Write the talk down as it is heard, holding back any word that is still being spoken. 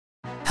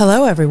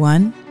Hello,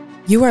 everyone.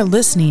 You are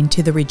listening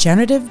to the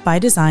Regenerative by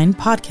Design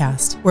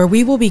podcast, where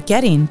we will be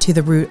getting to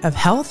the root of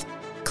health,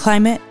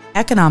 climate,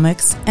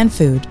 economics, and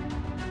food.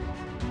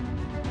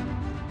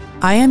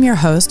 I am your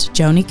host,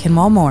 Joni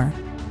Kinwall Moore.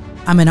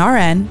 I'm an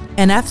RN,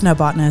 an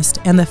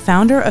ethnobotanist, and the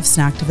founder of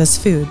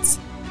Snacktivist Foods.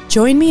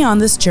 Join me on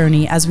this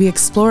journey as we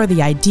explore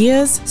the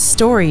ideas,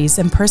 stories,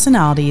 and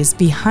personalities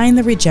behind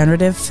the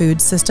regenerative food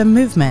system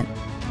movement.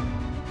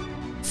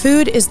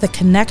 Food is the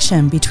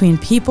connection between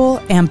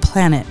people and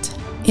planet.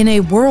 In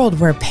a world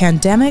where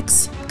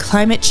pandemics,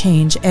 climate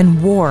change,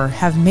 and war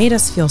have made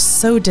us feel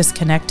so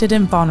disconnected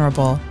and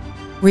vulnerable,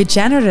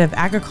 regenerative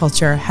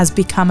agriculture has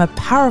become a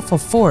powerful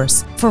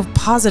force for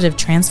positive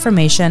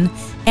transformation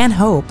and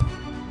hope.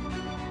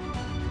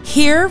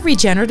 Here,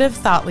 regenerative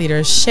thought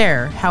leaders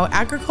share how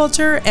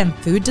agriculture and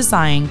food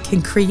design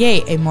can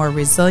create a more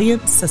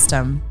resilient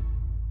system.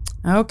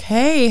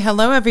 Okay,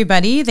 hello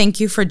everybody. Thank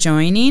you for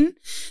joining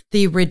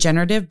the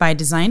Regenerative by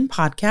Design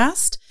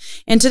podcast.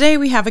 And today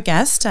we have a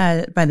guest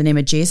by the name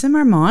of Jason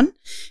Marmon,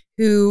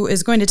 who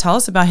is going to tell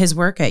us about his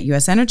work at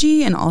U.S.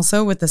 Energy and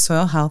also with the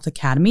Soil Health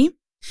Academy.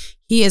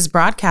 He is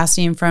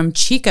broadcasting from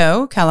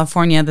Chico,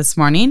 California this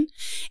morning,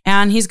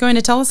 and he's going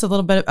to tell us a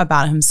little bit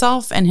about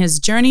himself and his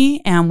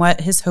journey and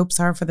what his hopes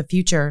are for the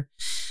future.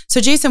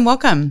 So Jason,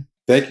 welcome.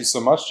 Thank you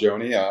so much,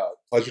 Joni.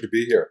 Pleasure to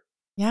be here.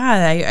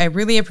 Yeah, I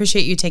really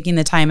appreciate you taking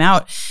the time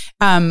out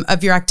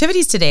of your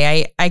activities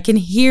today. I can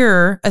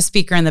hear a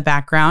speaker in the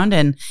background,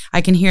 and I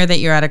can hear that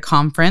you're at a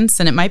conference,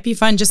 and it might be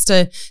fun just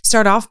to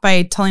start off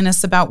by telling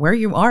us about where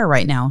you are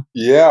right now.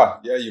 Yeah,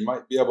 you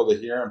might be able to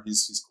hear him.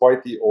 He's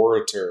quite the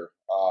orator.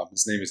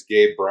 His name is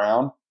Gabe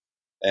Brown,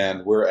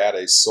 and we're at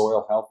a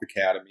Soil Health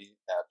Academy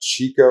at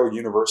Chico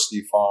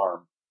University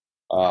Farm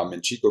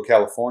in Chico,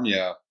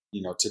 California.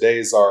 You know,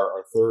 today's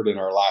our third and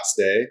our last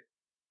day.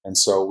 And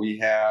so we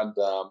had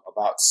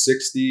about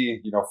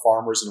 60,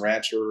 farmers and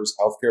ranchers,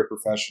 healthcare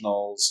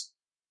professionals,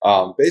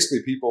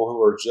 basically people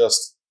who are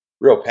just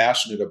real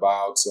passionate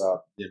about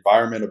the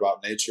environment,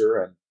 about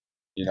nature. And,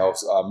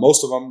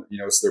 most of them,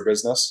 it's their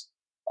business.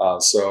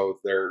 So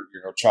they're,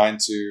 trying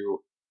to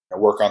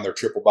work on their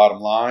triple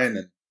bottom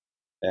line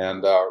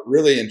and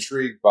really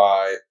intrigued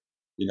by,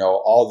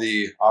 all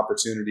the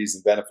opportunities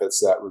and benefits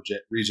that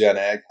Regen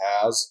Ag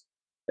has.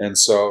 And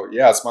so,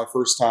 it's my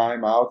first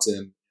time out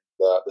in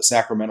the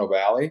Sacramento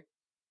Valley,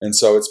 and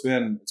so it's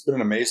been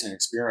an amazing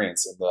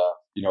experience. And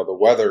the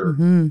weather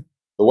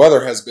the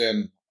weather has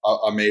been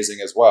amazing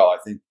as well. I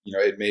think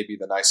it may be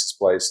the nicest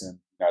place in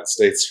the United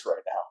States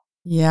right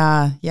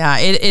now. Yeah,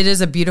 it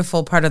is a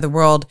beautiful part of the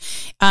world.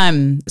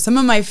 Some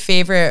of my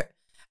favorite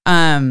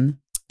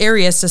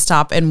areas to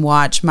stop and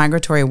watch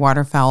migratory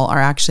waterfowl are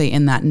actually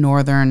in that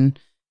northern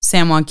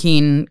San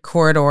Joaquin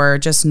corridor,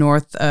 just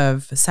north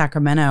of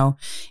Sacramento.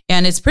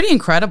 And it's pretty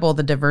incredible,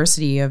 the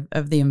diversity of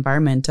the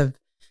environment of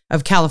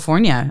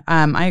California.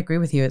 I agree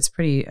with you. It's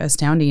pretty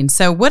astounding.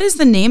 So what is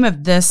the name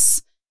of this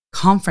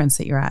conference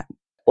that you're at?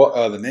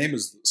 Well, the name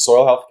is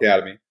Soil Health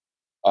Academy.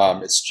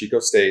 It's Chico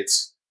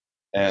State's.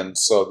 And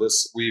so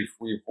we've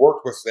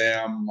worked with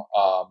them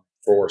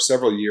for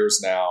several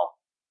years now.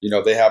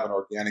 They have an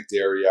organic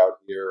dairy out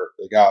here.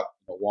 They got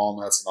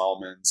walnuts and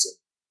almonds.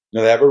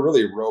 They have a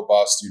really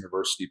robust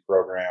university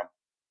program.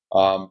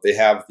 They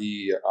have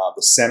the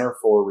Center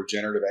for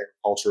Regenerative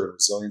Agriculture and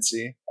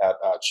Resiliency at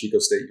Chico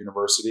State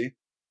University.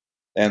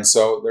 And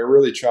so they're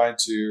really trying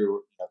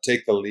to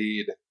take the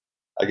lead,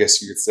 I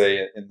guess you could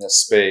say, in this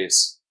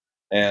space.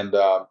 And,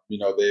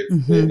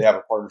 they have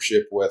a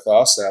partnership with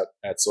us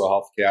at Soil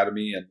Health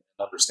Academy and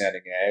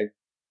Understanding Ag.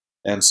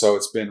 And so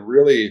it's been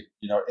really,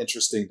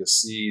 interesting to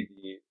see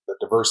the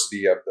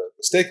diversity of the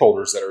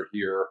stakeholders that are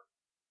here,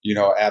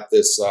 at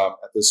this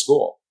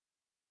school,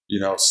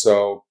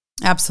 so.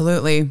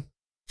 Absolutely.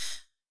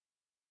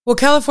 Well,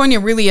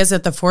 California really is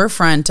at the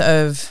forefront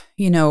of,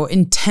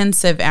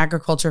 intensive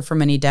agriculture for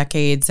many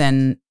decades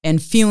and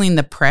feeling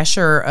the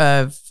pressure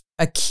of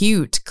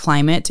acute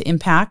climate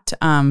impact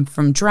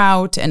from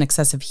drought and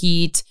excessive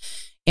heat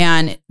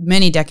and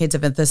many decades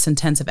of this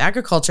intensive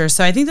agriculture.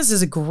 So I think this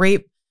is a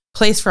great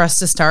place for us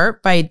to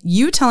start by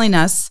you telling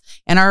us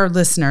and our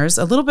listeners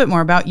a little bit more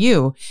about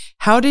you.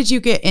 How did you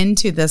get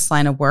into this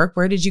line of work?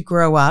 Where did you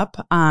grow up?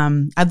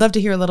 I'd love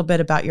to hear a little bit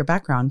about your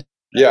background.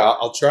 Yeah,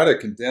 I'll try to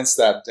condense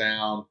that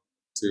down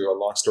to a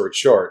long story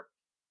short.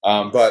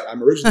 But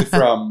I'm originally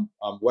from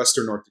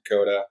Western North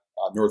Dakota,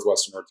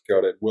 northwestern North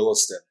Dakota, in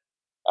Williston.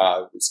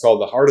 It's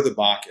called the Heart of the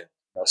Bakken.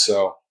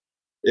 So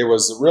it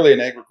was really an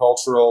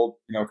agricultural,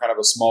 kind of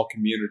a small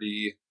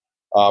community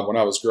when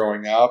I was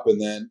growing up. And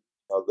then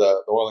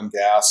the oil and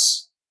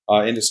gas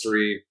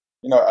industry,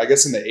 I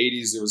guess in the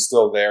 80s it was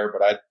still there,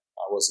 but I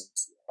wasn't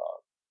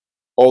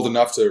old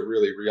enough to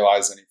really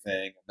realize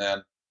anything. And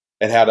then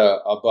it had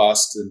a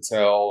bust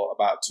until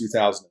about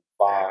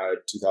 2005,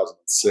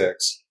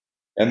 2006.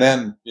 And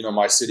then,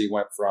 my city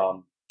went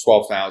from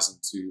 12,000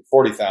 to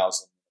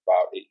 40,000 in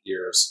about 8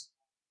 years.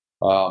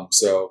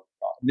 So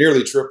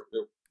nearly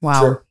triple.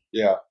 Wow.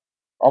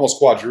 Almost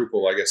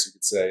quadruple, I guess you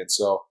could say. And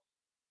so,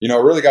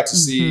 really got to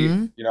see,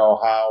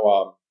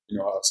 how,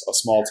 a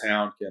small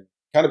town can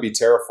kind of be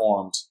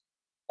terraformed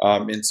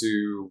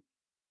into,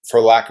 for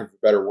lack of a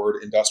better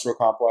word, industrial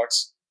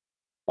complex.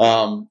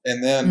 And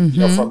then,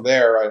 from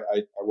there,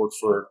 I worked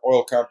for an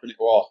oil company.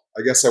 Well,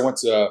 I guess I went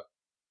to,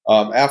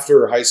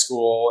 after high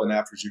school and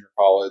after junior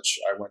college,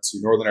 I went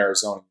to Northern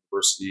Arizona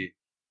University,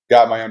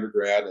 got my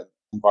undergrad in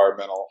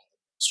environmental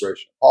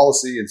administration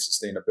policy and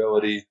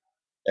sustainability.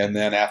 And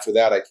then after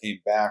that, I came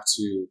back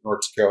to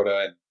North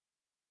Dakota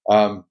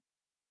and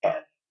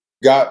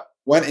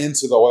went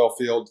into the oil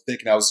field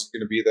thinking I was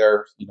going to be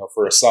there,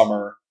 for a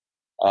summer.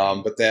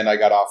 But then I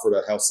got offered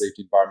a health,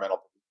 safety,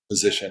 environmental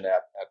position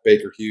at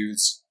Baker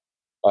Hughes,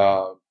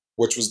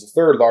 which was the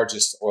third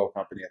largest oil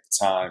company at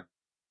the time.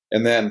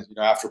 And then,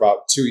 after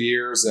about 2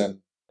 years and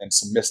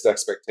some missed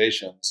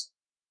expectations,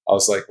 I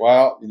was like,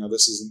 well,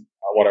 this isn't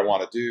what I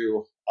want to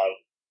do.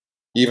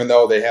 Even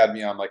though they had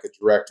me on like a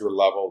director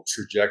level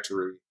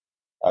trajectory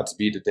to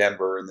be to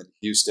Denver and then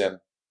Houston,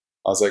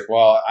 I was like,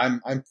 well,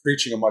 I'm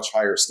preaching a much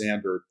higher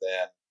standard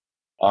than,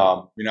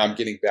 I'm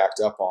getting backed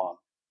up on.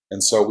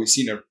 And so we've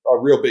seen a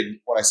real big,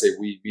 when I say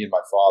we, me and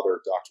my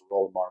father, Dr.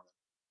 Roland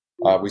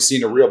Marmon, we've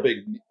seen a real big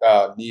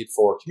need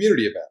for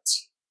community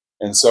events.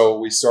 And so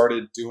we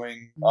started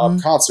doing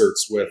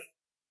concerts with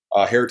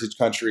heritage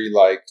country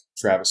like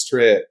Travis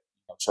Tritt,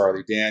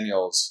 Charlie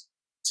Daniels,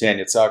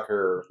 Tanya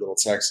Tucker, Little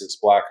Texas,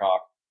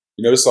 Blackhawk,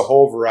 just a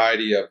whole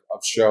variety of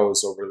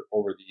shows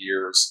over the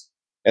years.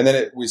 And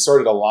then we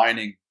started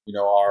aligning,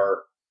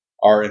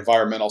 our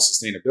environmental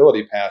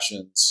sustainability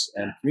passions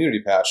and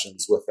community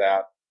passions with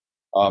that.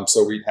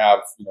 So we'd have,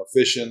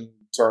 fishing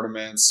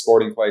tournaments,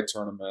 sporting clay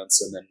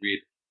tournaments, and then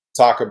we'd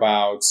talk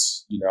about,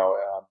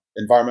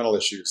 environmental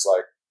issues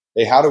like,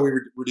 hey, how do we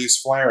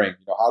reduce flaring?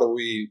 How do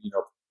we,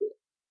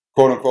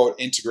 quote unquote,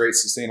 integrate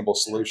sustainable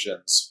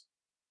solutions?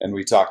 And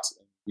we talked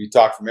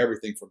from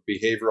everything from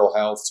behavioral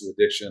health to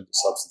addiction to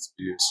substance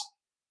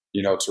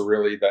abuse, to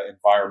really the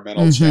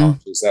environmental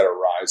challenges that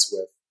arise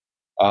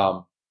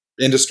with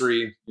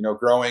industry,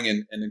 growing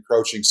and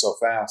encroaching so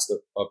fast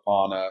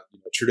upon a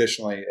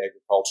traditionally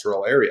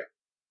agricultural area.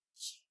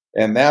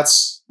 And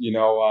that's,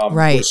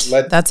 right.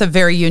 That's a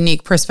very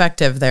unique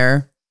perspective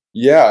there.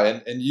 Yeah.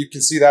 And you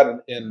can see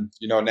that in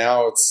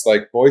now it's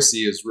like Boise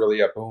is really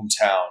a boom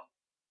town,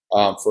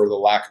 for the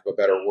lack of a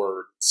better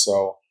word.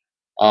 So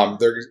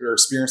they're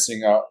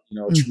experiencing a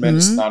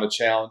tremendous amount of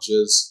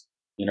challenges,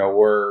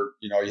 where,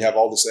 you have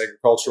all this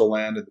agricultural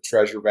land in the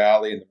Treasure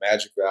Valley and the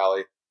Magic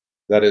Valley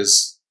that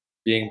is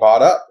being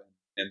bought up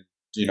and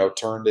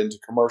turned into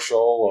commercial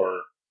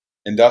or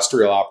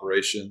industrial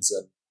operations.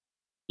 And,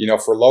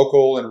 for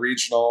local and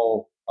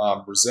regional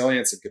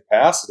resilience and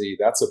capacity,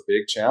 that's a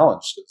big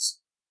challenge. It's,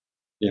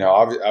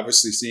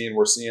 obviously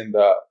we're seeing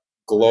the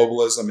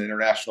globalism,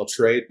 international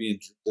trade being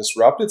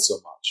disrupted so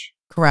much.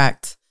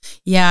 Correct.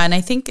 Yeah. And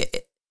I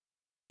think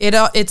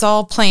it's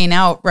all playing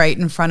out right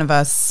in front of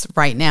us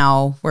right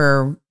now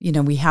where,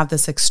 we have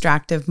this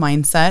extractive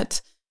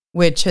mindset,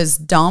 which has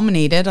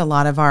dominated a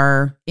lot of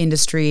our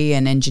industry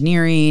and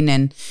engineering.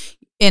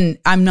 And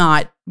I'm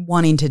not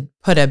wanting to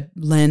put a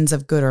lens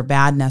of good or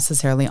bad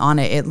necessarily on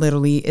it. It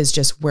literally is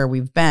just where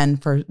we've been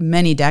for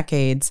many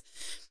decades.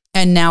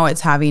 And now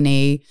it's having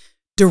a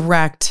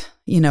direct,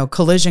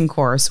 collision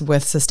course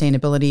with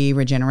sustainability,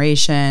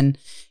 regeneration,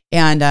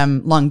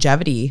 and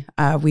longevity.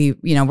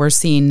 We're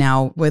seeing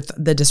now with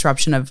the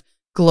disruption of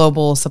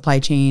global supply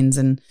chains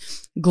and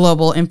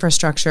global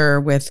infrastructure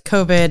with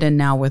COVID, and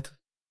now with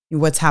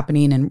what's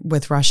happening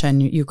with Russia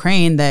and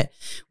Ukraine, that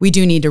we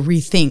do need to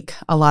rethink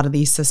a lot of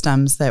these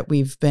systems that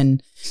we've been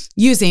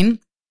using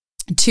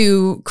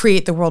to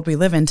create the world we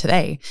live in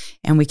today.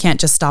 And we can't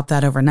just stop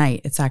that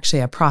overnight. It's actually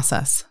a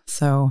process.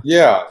 So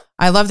yeah,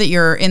 I love that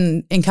you're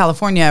in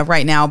California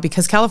right now,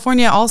 because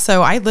California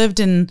also, I lived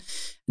in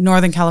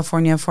Northern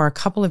California for a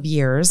couple of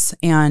years.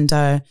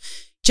 And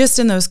just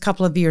in those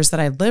couple of years that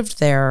I lived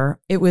there,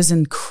 it was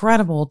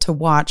incredible to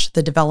watch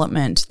the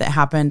development that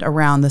happened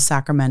around the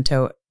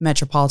Sacramento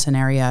metropolitan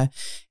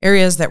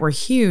areas that were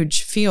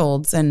huge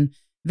fields and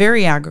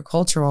very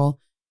agricultural.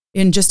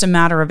 In just a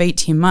matter of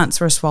 18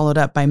 months, were swallowed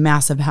up by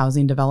massive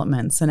housing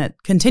developments, and it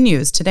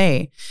continues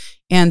today.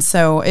 And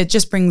so it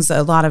just brings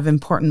a lot of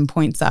important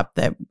points up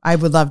that I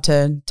would love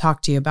to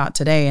talk to you about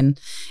today. And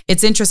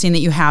it's interesting that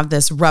you have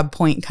this rub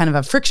point, kind of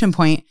a friction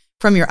point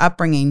from your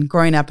upbringing,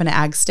 growing up in an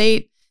ag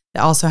state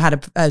that also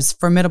had a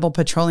formidable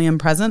petroleum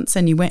presence,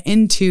 and you went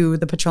into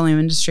the petroleum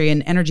industry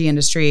and energy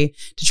industry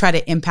to try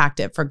to impact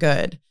it for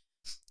good.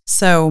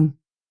 So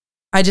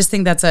I just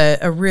think that's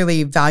a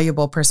really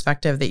valuable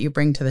perspective that you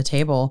bring to the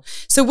table.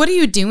 So what are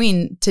you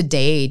doing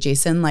today,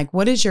 Jason? Like,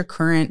 what are your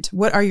current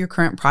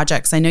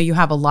projects? I know you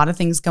have a lot of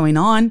things going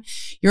on.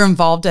 You're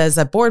involved as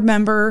a board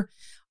member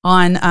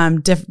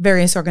on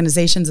various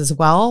organizations as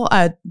well.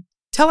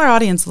 Tell our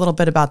audience a little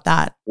bit about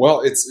that.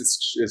 Well,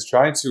 it's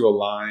trying to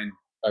align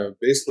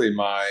basically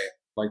my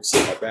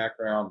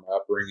background, my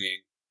upbringing.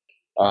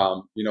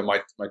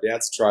 My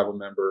dad's a tribal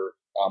member.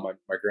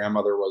 My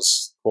grandmother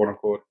was, quote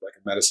unquote, like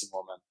a medicine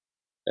woman.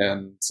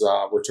 And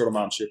we're Turtle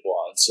Mountain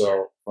Chippewa. And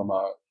so from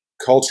a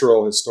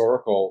cultural,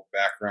 historical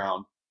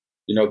background,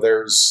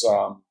 there's,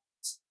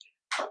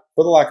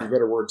 for the lack of a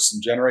better word, some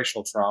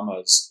generational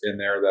traumas in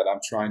there that I'm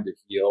trying to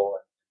heal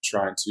and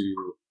trying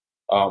to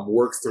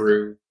work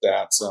through.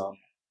 That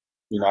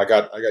I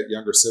got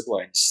younger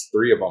siblings,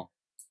 3 of them.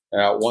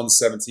 One's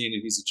 17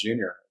 and he's a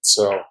junior.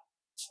 So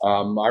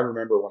I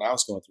remember when I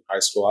was going through high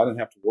school, I didn't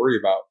have to worry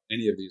about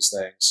any of these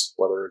things,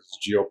 whether it's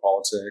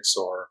geopolitics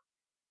or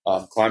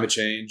climate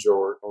change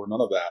or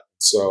none of that.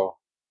 So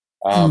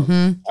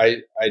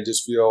I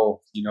just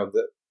feel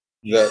that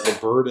the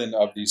burden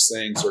of these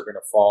things are going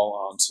to fall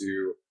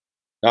onto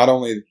not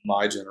only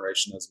my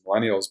generation as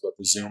millennials, but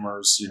the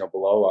Zoomers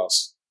below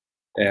us.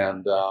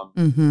 And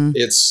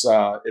it's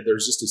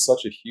there's just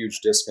such a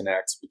huge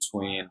disconnect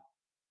between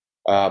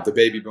the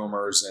baby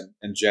boomers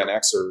and Gen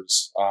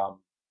Xers.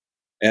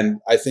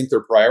 And I think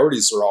their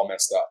priorities are all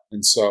messed up.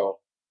 And so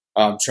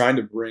trying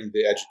to bring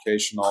the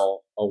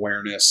educational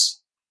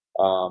awareness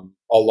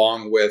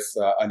along with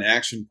an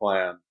action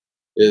plan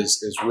is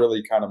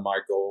really kind of my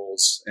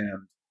goals.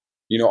 And,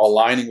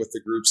 aligning with the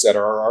groups that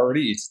are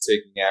already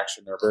taking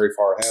action. They're very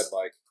far ahead,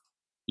 like,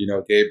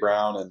 Gabe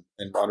Brown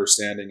and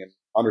Understanding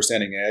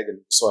Ag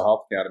and Soil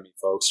Health Academy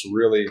folks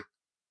really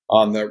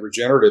on the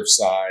regenerative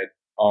side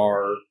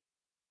are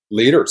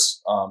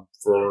leaders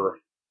for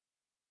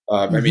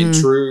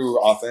true,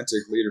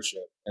 authentic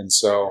leadership. And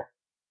so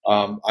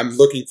I'm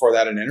looking for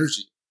that in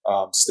energy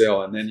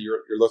still. And then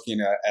you're looking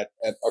at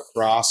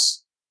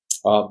across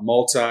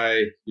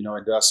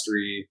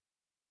industry,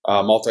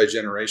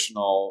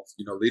 multi-generational,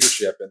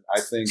 leadership. And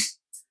I think,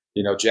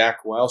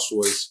 Jack Welch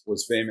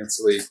was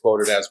famously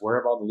quoted as, "Where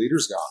have all the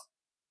leaders gone?"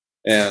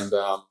 And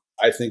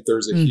I think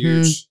there's a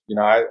huge,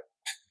 I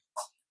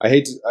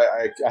hate to,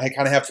 I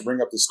kind of have to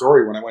bring up the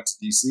story when I went to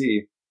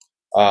DC.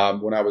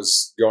 When I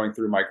was going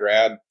through my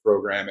grad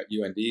program at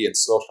UND in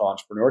social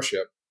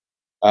entrepreneurship,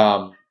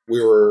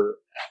 we were,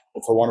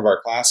 for one of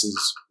our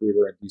classes, we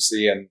were in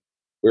DC and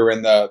we were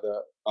in the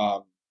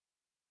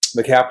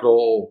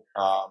Capitol,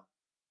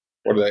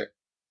 what do they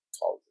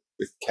call it?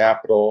 The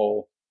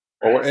Capitol,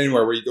 or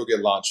anywhere where you go get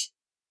lunch.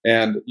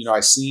 And,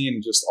 I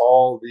seen just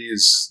all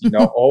these,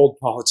 old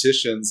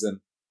politicians and,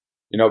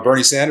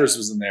 Bernie Sanders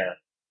was in there.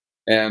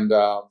 And,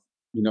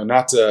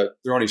 not to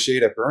throw any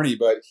shade at Bernie,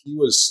 but he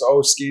was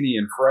so skinny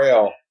and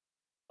frail.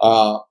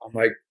 I'm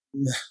like,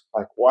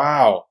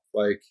 wow,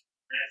 like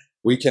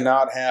we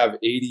cannot have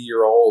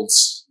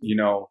 80-year-olds,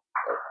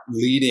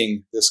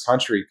 leading this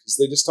country because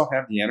they just don't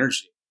have the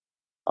energy.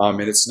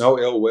 And it's no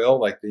ill will,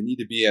 like they need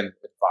to be in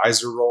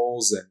advisor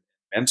roles and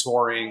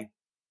mentoring,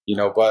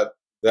 but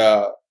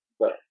the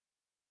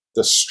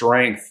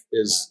strength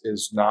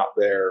is not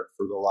there,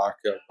 for the lack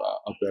of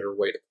a better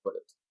way to put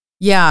it.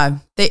 Yeah.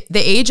 The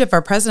age of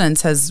our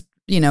presidents has,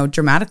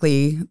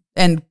 dramatically,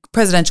 and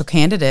presidential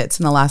candidates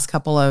in the last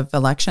couple of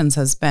elections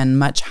has been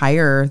much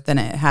higher than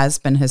it has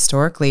been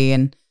historically.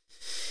 And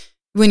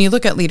when you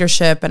look at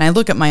leadership, and I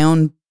look at my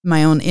own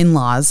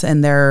in-laws,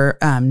 and they're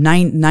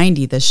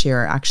 90 this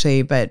year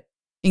actually, but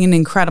in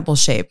incredible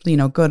shape,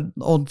 good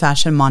old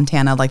fashioned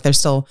Montana, like they're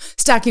still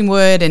stacking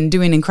wood and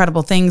doing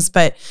incredible things.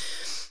 But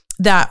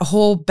that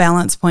whole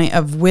balance point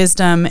of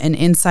wisdom and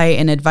insight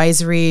and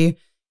advisory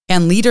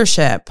and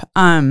leadership,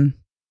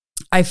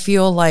 I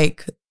feel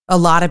like a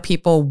lot of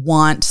people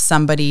want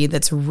somebody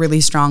that's really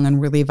strong and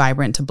really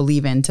vibrant to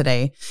believe in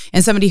today,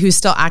 and somebody who's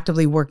still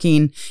actively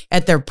working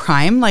at their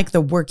prime, like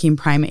the working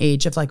prime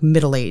age of like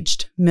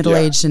middle-aged.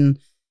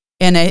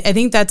 And I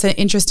think that's an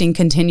interesting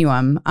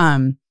continuum.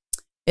 I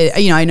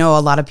know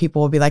a lot of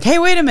people will be like, "Hey,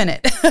 wait a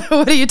minute,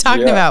 what are you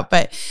talking about?"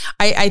 But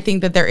I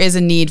think that there is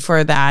a need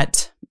for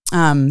that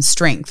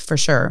strength for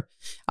sure.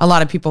 A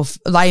lot of people,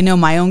 I know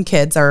my own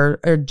kids they're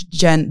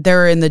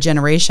in the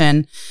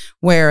generation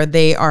where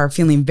they are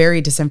feeling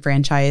very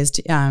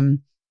disenfranchised,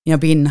 being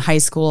in high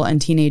school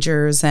and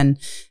teenagers. And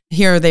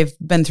here they've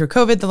been through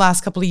COVID the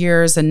last couple of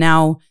years, and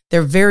now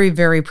they're very,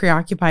 very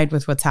preoccupied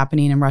with what's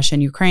happening in Russia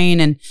and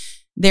Ukraine. And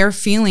they're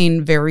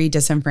feeling very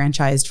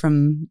disenfranchised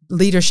from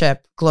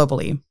leadership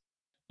globally.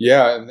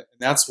 Yeah. And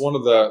that's one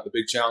of the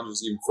big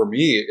challenges even for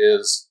me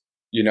is,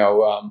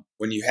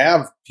 when you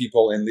have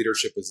people in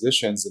leadership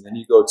positions and then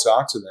you go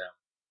talk to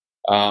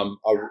them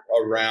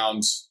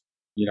around,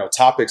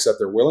 topics that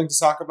they're willing to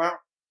talk about,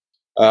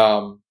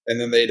 and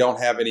then they don't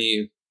have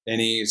any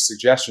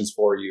suggestions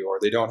for you, or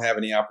they don't have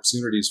any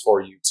opportunities for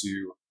you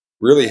to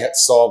really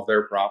solve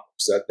their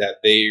problems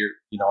that they,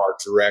 are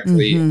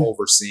directly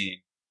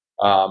overseeing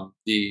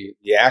the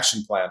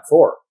action plan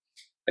for.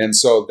 And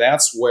so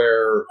that's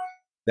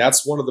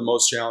one of the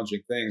most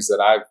challenging things that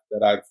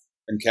I've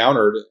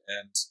encountered.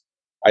 And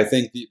I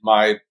think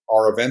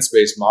our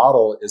events-based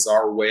model is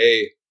our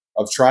way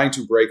of trying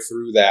to break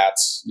through that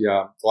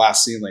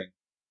glass ceiling,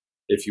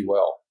 if you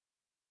will.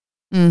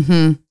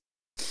 Mm-hmm.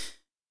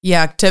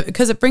 Yeah,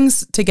 because it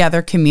brings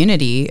together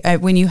community.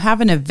 When you have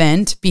an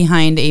event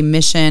behind a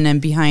mission and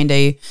behind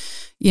a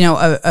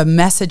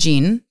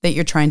messaging that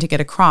you're trying to get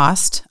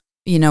across,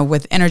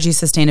 with energy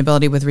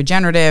sustainability, with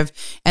regenerative,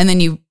 and then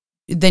you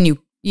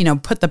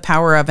put the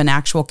power of an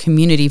actual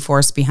community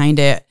force behind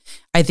it.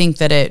 I think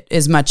that it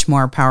is much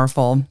more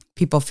powerful.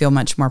 People feel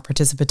much more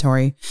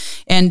participatory.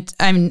 And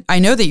I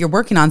know that you're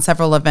working on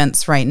several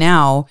events right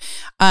now,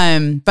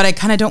 but I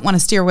kind of don't want to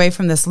steer away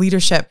from this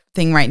leadership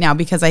thing right now,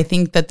 because I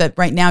think that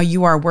right now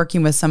you are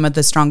working with some of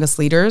the strongest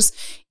leaders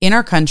in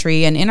our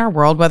country and in our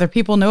world, whether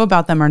people know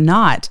about them or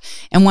not.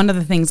 And one of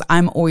the things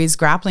I'm always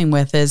grappling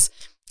with is,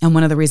 and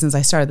one of the reasons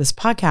I started this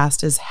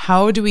podcast is,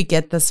 how do we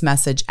get this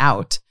message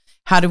out?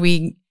 How do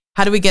we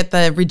get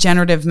the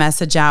regenerative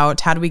message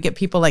out? How do we get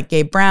people like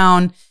Gabe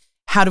Brown?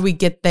 How do we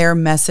get their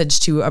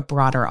message to a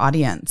broader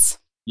audience?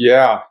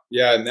 Yeah.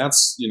 And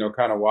that's,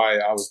 kind of why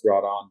I was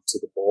brought on to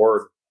the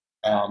board.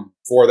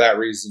 For that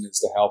reason, is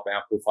to help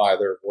amplify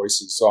their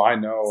voices. So I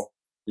know,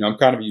 I'm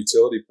kind of a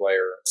utility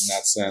player in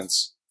that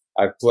sense.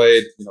 I've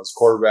played, as a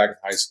quarterback in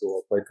high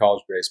school, played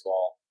college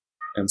baseball.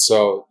 And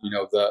so,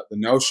 the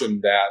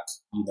notion that,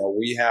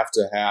 we have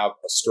to have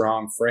a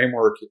strong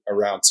framework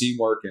around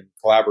teamwork and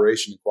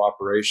collaboration and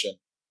cooperation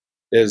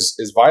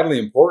is vitally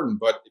important.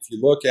 But if you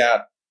look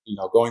at,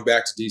 going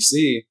back to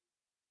DC,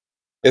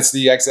 it's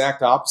the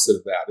exact opposite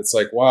of that. It's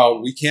like,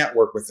 well, we can't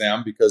work with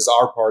them because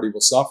our party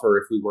will suffer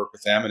if we work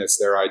with them and it's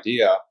their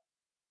idea.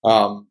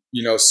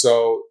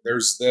 So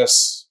there's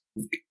this,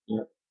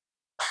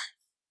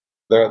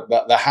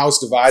 the house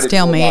divided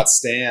Stalemate. will not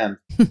stand,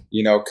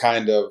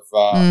 kind of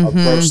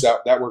approach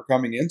that we're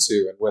coming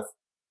into. And with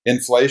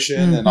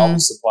inflation and all the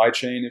supply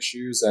chain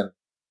issues and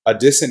a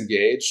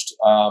disengaged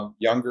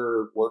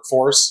younger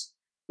workforce,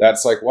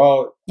 that's like,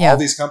 well, all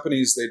these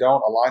companies, they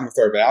don't align with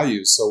our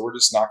values, so we're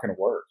just not going to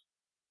work.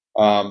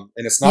 And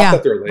it's not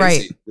that they're lazy.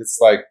 Right. It's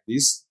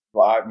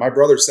like my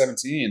brother's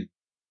 17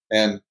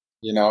 and,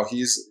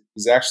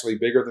 he's actually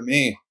bigger than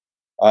me.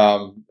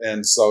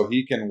 And so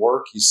he can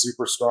work, he's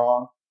super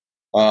strong.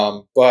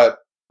 But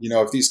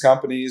if these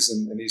companies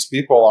and these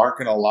people aren't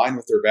going to align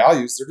with their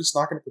values, they're just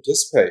not going to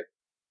participate.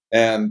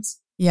 And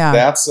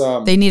that's,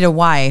 they need a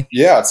why.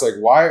 Yeah. It's like,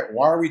 why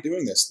are we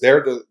doing this?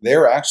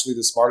 They're actually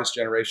the smartest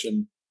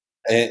generation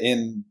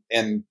in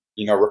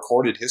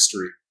recorded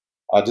history,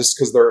 just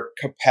because their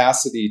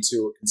capacity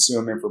to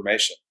consume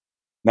information,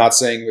 not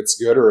saying it's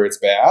good or it's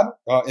bad,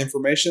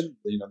 information,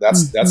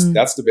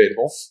 that's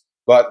debatable,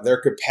 but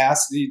their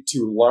capacity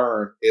to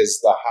learn is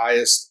the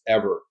highest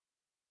ever.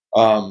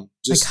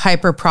 Just like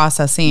hyper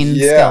processing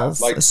skills,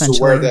 like essentially.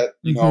 to where that,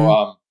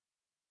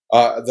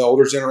 the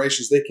older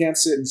generations, they can't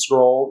sit and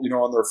scroll,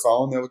 on their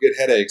phone. They'll get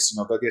headaches,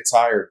 they'll get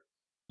tired,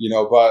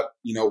 but,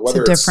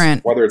 whether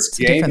it's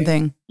gaming, different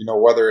thing.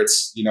 Whether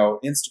it's,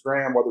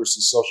 Instagram, whether it's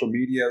the social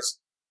medias.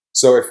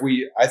 So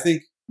I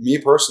think me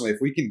personally, if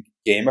we can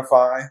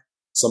gamify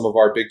some of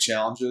our big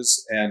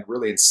challenges and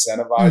really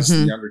incentivize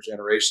the younger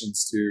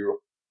generations to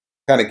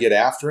kind of get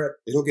after it,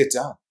 it'll get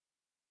done.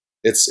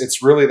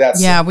 It's really that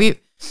simple. Yeah,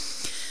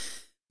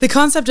 the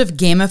concept of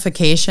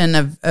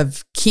gamification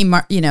of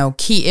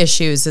key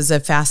issues is a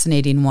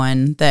fascinating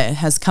one that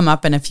has come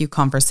up in a few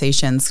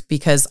conversations,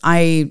 because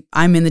I'm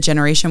in the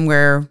generation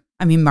where,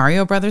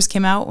 Mario Brothers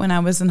came out when I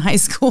was in high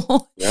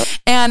school,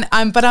 and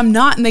but I'm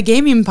not in the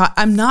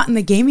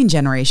gaming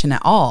generation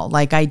at all.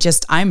 Like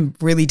I'm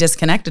really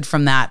disconnected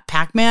from that.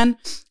 Pac-Man,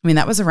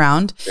 that was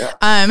around,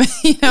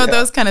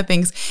 those kind of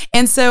things.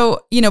 And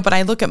so, but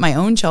I look at my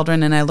own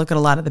children and I look at a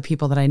lot of the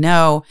people that I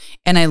know,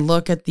 and I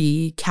look at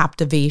the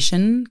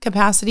captivation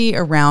capacity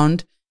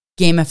around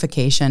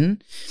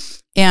gamification.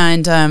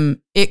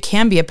 And it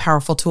can be a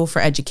powerful tool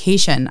for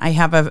education. I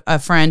have a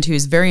friend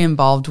who's very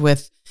involved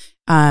with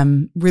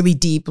really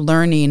deep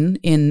learning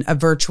in a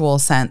virtual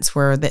sense,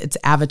 where it's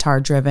avatar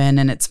driven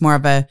and it's more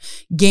of a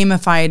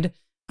gamified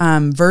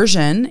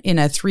version in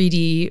a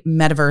 3D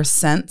metaverse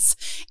sense.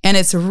 And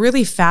it's a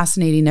really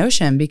fascinating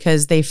notion,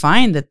 because they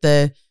find that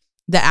the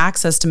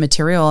access to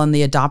material and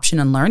the adoption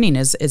and learning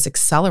is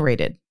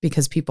accelerated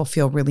because people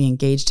feel really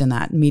engaged in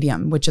that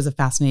medium, which is a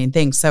fascinating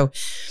thing. So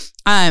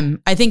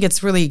I think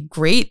it's really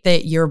great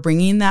that you're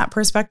bringing that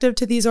perspective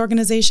to these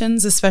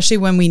organizations, especially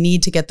when we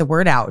need to get the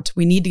word out.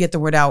 We need to get the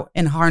word out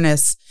and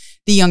harness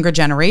the younger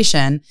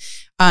generation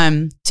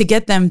to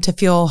get them to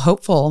feel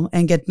hopeful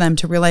and get them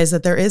to realize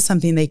that there is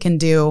something they can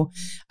do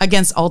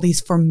against all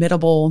these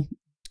formidable,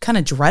 kind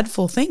of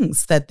dreadful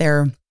things that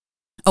they're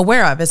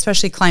aware of,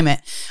 especially climate.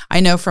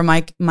 I know from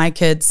my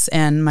kids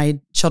and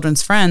my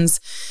children's friends,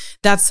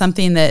 that's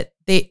something that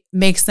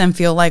makes them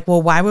feel like,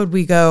 well, why would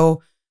we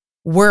go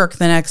work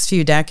the next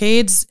few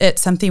decades at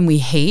something we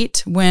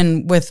hate,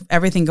 when with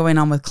everything going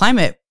on with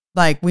climate,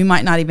 like we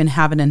might not even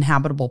have an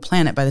inhabitable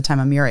planet by the time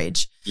I'm your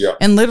age. Yeah.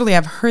 And literally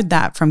I've heard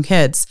that from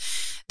kids.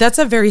 That's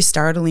a very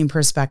startling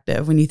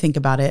perspective when you think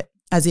about it,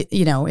 as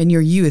in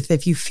your youth.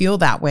 If you feel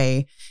that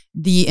way,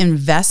 the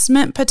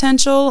investment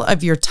potential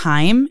of your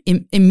time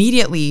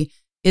immediately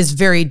is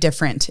very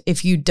different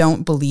if you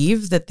don't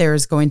believe that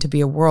there's going to be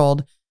a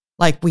world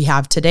like we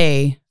have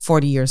today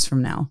 40 years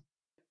from now.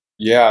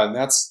 Yeah, and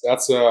that's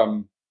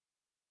a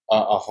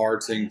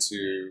hard thing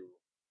to,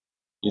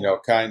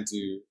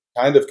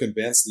 kind of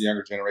convince the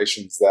younger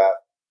generations that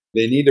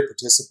they need to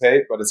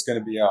participate, but it's going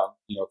to be on,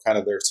 kind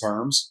of their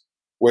terms,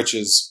 which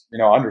is,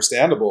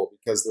 understandable,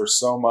 because there's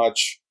so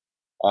much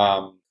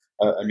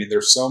I mean,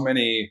 there's so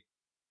many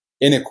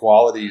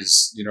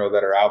inequalities,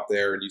 that are out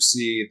there, and you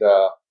see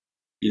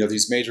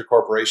these major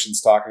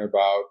corporations talking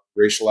about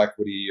racial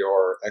equity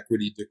or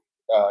equity,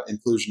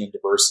 inclusion and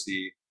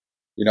diversity,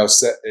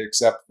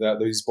 except that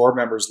these board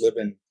members live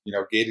in,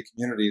 gated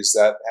communities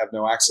that have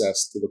no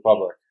access to the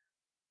public.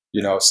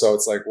 So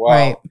it's like, wow,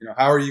 Right.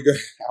 how are you going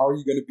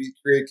to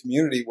create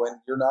community when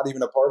you're not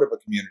even a part of a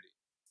community?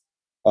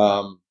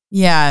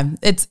 Yeah,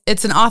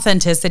 it's an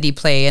authenticity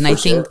play. And I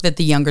think sure. that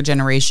the younger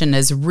generation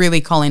is really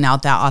calling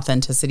out that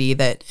authenticity,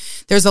 that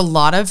there's a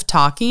lot of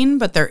talking,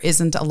 but there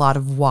isn't a lot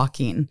of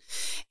walking.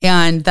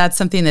 And that's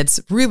something that's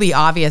really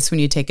obvious when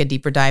you take a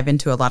deeper dive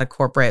into a lot of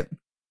corporate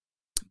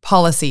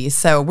policy.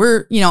 So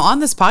we're, on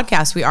this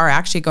podcast, we are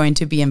actually going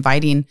to be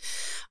inviting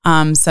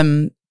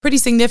some pretty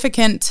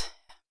significant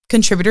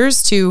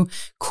contributors to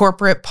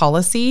corporate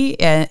policy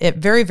at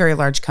very, very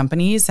large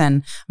companies.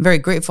 And I'm very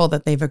grateful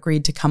that they've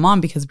agreed to come on,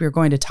 because we're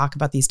going to talk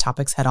about these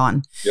topics head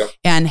on. Yep.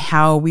 And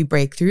how we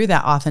break through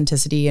that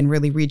authenticity and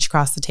really reach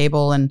across the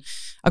table and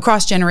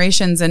across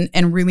generations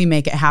and really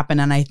make it happen.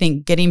 And I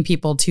think getting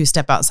people to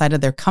step outside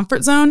of their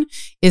comfort zone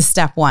is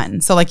step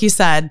one. So like you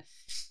said,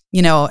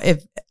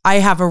 if I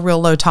have a real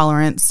low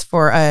tolerance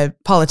for a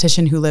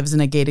politician who lives in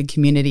a gated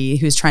community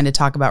who's trying to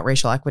talk about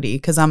racial equity,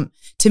 because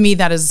to me,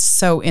 that is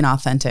so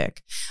inauthentic.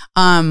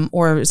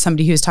 Or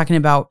somebody who's talking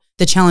about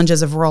the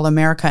challenges of rural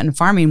America and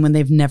farming when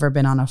they've never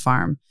been on a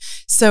farm.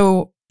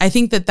 So I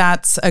think that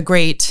that's a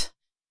great,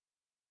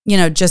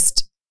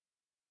 just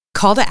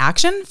call to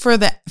action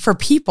for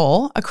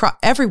people across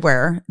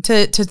everywhere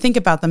to think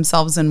about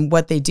themselves and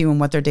what they do and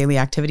what their daily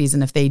activities.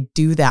 And if they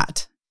do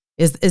that,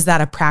 is that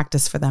a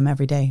practice for them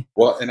every day?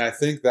 Well, and I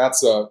think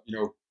that's a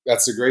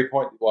great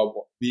point.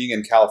 Well, being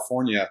in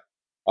California,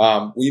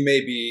 we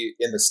may be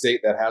in the state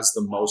that has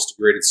the most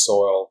degraded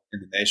soil in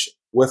the nation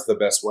with the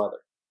best weather.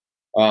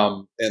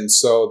 And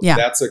so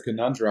that's a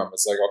conundrum.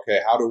 It's like,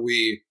 okay, how do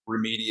we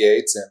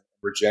remediate and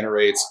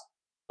regenerate,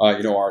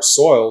 our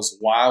soils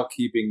while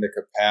keeping the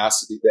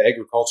capacity, the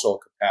agricultural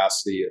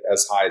capacity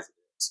as high as it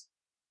is?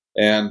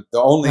 And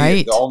the only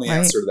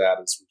answer to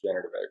that is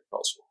regenerative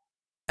agriculture.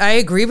 I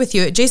agree with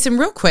you. Jason,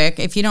 real quick,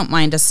 if you don't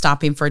mind us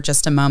stopping for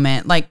just a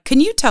moment, can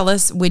you tell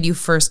us when you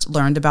first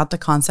learned about the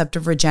concept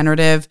of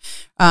regenerative,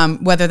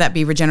 whether that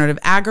be regenerative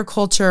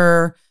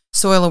agriculture,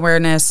 soil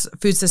awareness,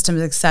 food systems,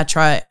 et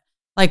cetera?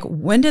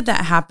 When did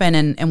that happen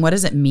and what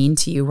does it mean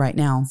to you right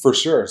now? For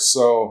sure.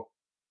 So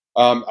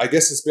I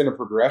guess it's been a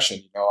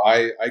progression.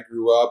 I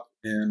grew up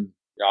in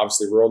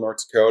obviously rural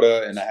North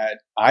Dakota, and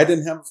I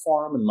didn't have a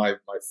farm, and my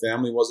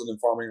family wasn't in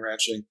farming and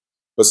ranching,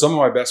 but some of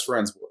my best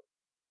friends were.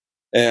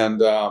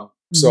 And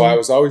so I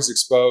was always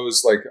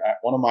exposed.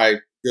 One of my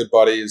good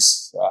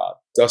buddies,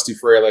 Dusty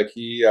Fralick,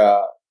 he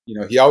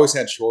always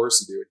had chores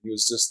to do. He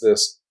was just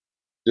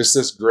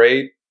this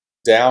great,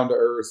 down to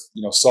earth,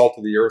 salt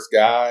of the earth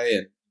guy,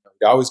 and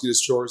he'd always get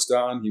his chores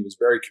done. He was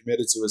very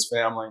committed to his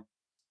family,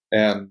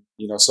 and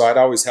so I'd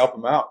always help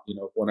him out,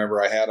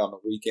 whenever I had on the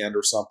weekend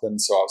or something.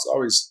 So I was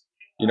always,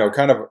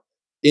 kind of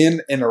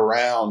in and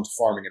around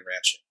farming and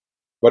ranching.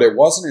 But it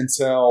wasn't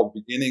until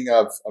beginning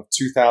of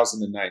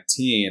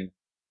 2019.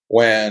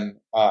 When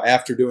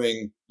after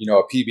doing a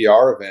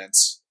PBR event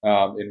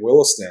in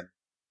Williston,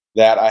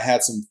 that I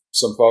had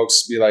some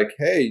folks be like,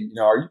 hey,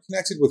 are you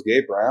connected with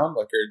Gabe Brown?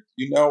 What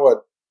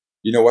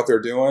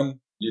they're doing,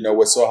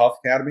 with Soil Health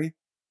Academy?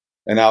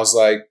 And I was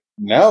like,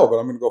 no, but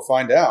I'm going to go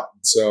find out.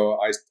 And so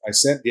I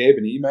sent Gabe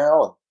an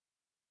email,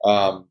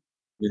 and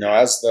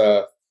as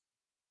the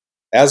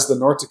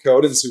North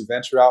Dakotans who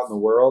venture out in the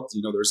world,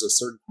 there's a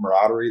certain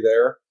camaraderie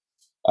there.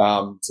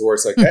 To where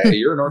it's like, hey,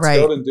 you're a North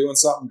Dakotan doing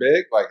something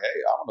big. Like, hey,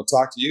 I want to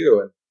talk to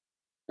you.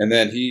 And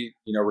then he,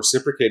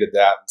 reciprocated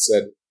that and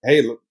said,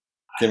 hey, look,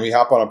 can we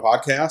hop on a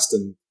podcast?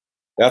 And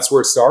that's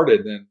where it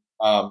started. And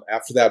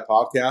after that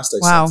podcast,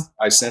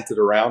 I sent it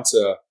around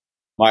to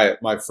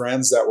my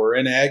friends that were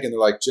in ag, and they're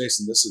like,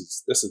 Jason, this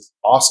is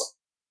awesome.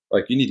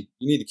 Like, you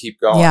need to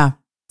keep going. Yeah,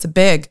 it's a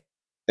big.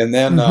 And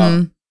then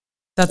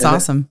that's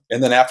awesome.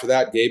 And then after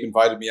that, Gabe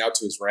invited me out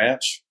to his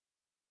ranch.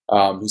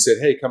 He said,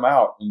 hey, come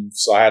out. And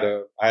so I had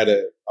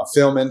a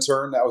film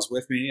intern that was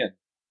with me,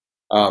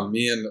 and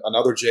me and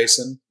another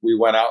Jason, we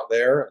went out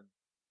there,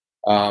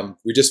 and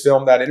we just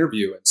filmed that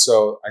interview. And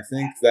so I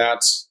think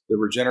that the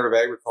regenerative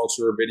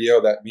agriculture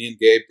video that me and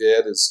Gabe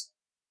did is,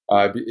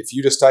 if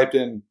you just typed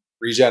in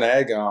Regen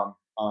Ag or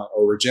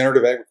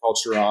regenerative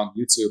agriculture on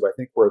YouTube, I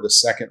think we're the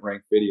second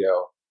ranked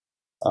video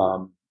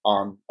on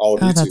all of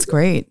YouTube. Oh, that's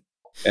great.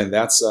 And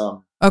that's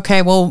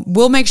okay, well,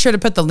 we'll make sure to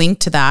put the link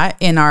to that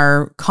in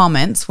our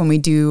comments when we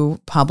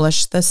do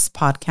publish this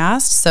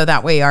podcast. So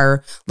that way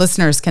our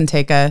listeners can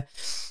take a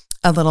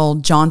little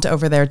jaunt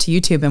over there to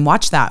YouTube and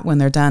watch that when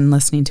they're done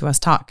listening to us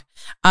talk.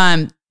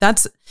 I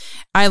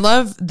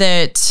love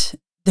that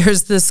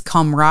there's this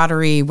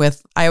camaraderie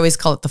with, I always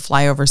call it the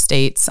flyover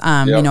states.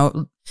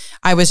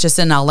 I was just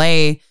in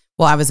LA.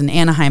 I was in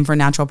Anaheim for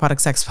Natural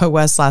Products Expo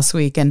West last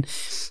week, and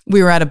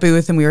we were at a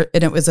booth, and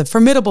it was a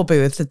formidable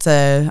booth.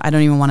 I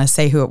don't even want to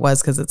say who it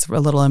was because it's a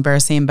little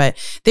embarrassing, but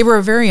they were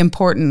a very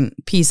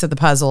important piece of the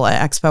puzzle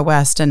at Expo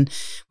West. And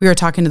we were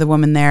talking to the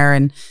woman there,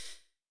 and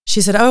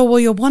she said, "Oh, well,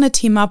 you'll want to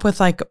team up with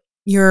like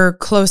your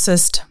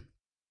closest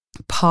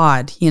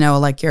pod,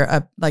 like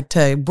like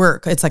to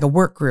work. It's like a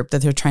work group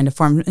that they're trying to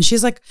form." And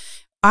she's like,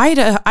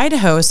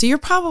 Idaho. So you're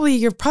probably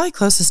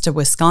closest to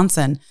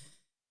Wisconsin.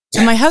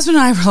 And my husband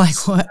and I were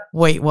like, "What?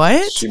 Wait,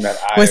 what? She meant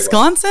Iowa.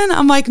 Wisconsin?"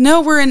 I'm like,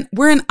 "No, we're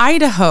in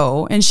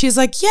Idaho." And she's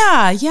like,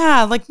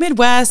 "Yeah, like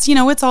Midwest,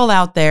 it's all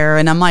out there."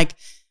 And I'm like,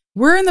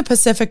 "We're in the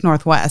Pacific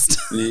Northwest."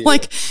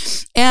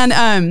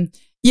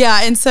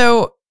 And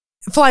so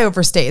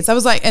flyover states. I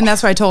was like, and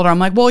that's what I told her. I'm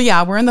like, "Well,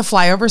 yeah, we're in the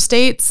flyover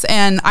states,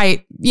 and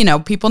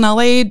people in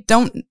LA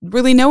don't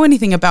really know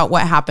anything about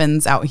what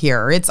happens out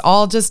here. It's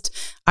all just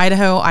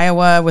Idaho,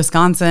 Iowa,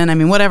 Wisconsin. I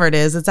mean, whatever it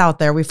is, it's out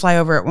there. We fly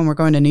over it when we're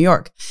going to New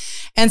York."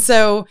 And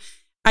so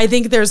I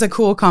think there's a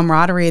cool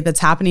camaraderie that's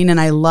happening.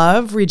 And I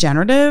love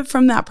regenerative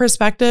from that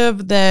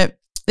perspective, that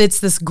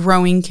it's this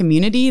growing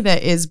community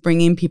that is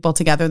bringing people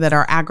together that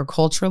are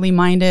agriculturally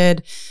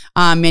minded,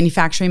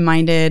 manufacturing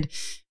minded,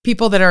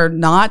 people that are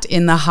not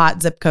in the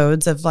hot zip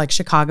codes of like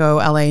Chicago,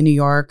 LA, New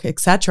York, et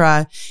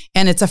cetera.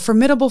 And it's a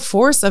formidable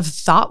force of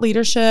thought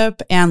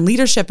leadership and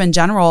leadership in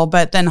general,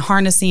 but then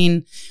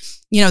harnessing,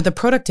 the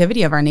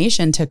productivity of our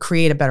nation to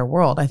create a better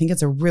world. I think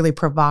it's a really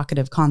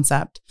provocative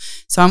concept.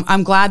 So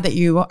I'm glad that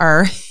you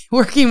are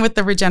working with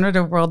the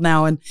regenerative world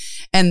now, and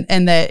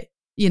that,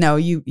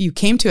 you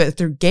came to it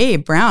through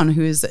Gabe Brown,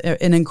 who's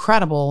an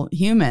incredible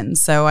human.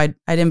 So I'd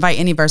invite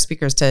any of our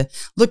speakers to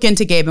look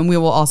into Gabe, and we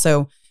will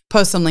also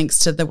post some links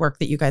to the work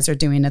that you guys are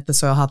doing at the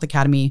Soil Health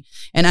Academy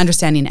and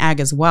Understanding Ag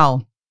as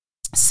well.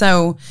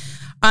 So,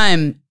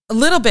 a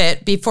little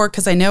bit before,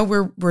 because I know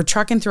we're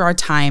trucking through our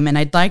time, and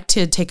I'd like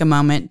to take a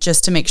moment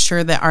just to make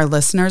sure that our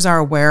listeners are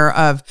aware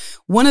of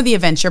one of the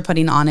events you're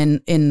putting on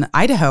in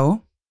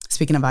Idaho.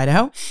 Speaking of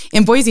Idaho,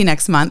 in Boise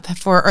next month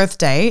for Earth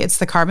Day. It's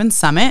the Carbon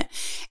Summit.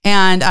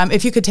 And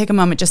if you could take a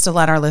moment just to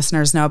let our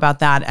listeners know about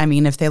that. I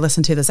mean, if they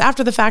listen to this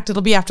after the fact,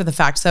 it'll be after the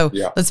fact. So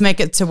Let's make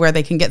it to where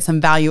they can get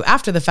some value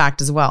after the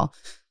fact as well.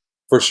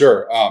 For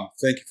sure.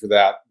 Thank you for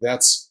that.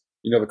 That's,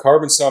 the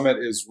Carbon Summit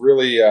is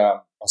really a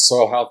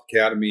Soil Health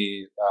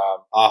Academy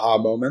aha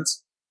moment.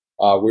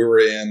 We were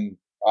in,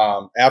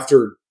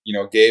 after,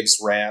 Gabe's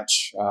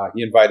ranch,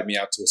 he invited me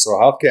out to a Soil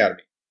Health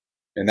Academy.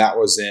 And that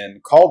was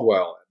in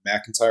Caldwell at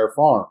McIntyre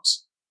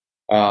Farms.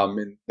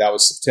 And that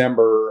was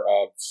September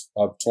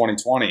of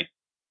 2020.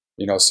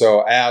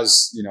 So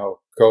as,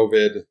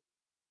 COVID,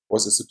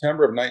 was it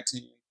September of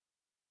 19?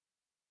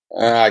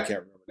 I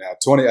can't remember now.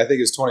 I think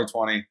it was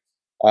 2020.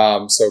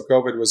 So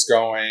COVID was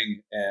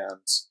going,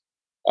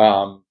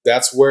 and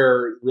that's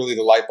where really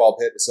the light bulb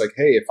hit. It's like,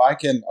 hey, if I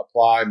can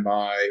apply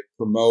my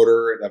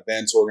promoter and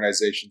events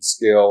organization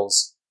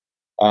skills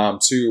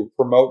to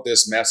promote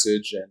this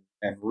message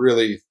and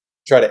really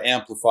try to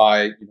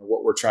amplify,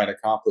 what we're trying to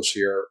accomplish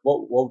here,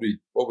 what would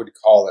you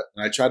call it?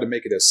 And I tried to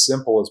make it as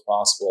simple as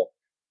possible.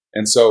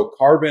 And so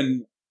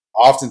carbon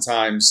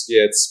oftentimes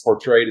gets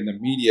portrayed in the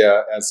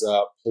media as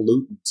a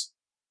pollutant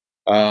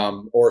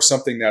or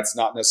something that's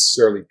not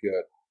necessarily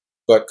good.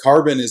 But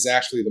carbon is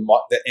actually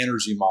the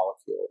energy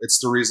molecule. It's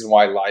the reason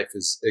why life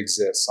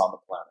exists on the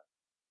planet.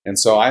 And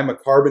so I'm a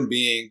carbon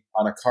being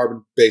on a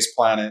carbon-based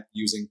planet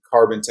using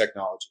carbon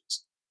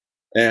technologies.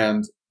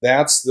 And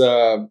that's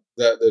the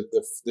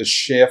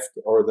shift,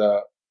 or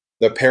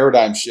the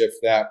paradigm shift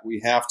that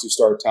we have to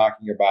start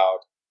talking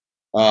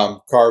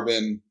about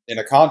carbon in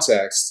a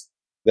context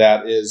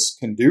that is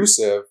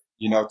conducive,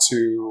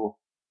 to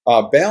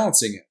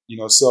balancing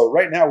it. So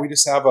right now we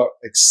just have a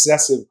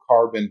excessive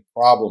carbon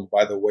problem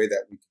by the way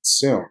that we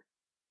consume,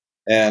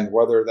 and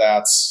whether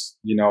that's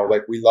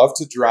like we love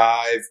to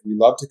drive, we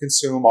love to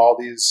consume all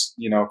these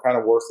kind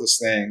of worthless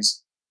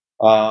things,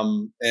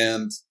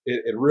 and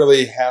it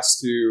really has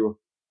to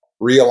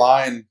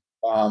realign.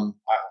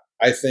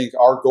 I think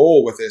our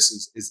goal with this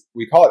is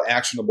we call it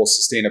actionable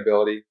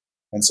sustainability.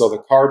 And so the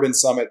Carbon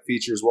Summit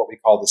features what we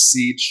call the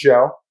SEED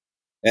show,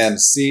 and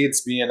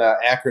SEEDs being an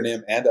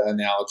acronym and an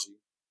analogy.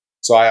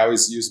 So I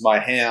always use my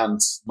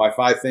hands, my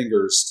 5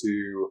 fingers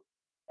to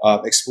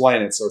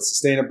explain it. So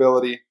it's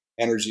sustainability,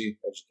 energy,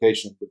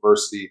 education,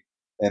 diversity,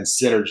 and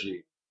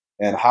synergy.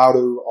 And how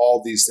do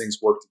all these things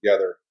work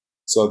together?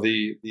 So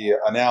the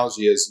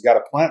analogy is you got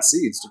to plant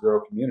seeds to grow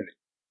a community.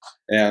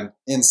 And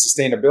in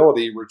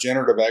sustainability,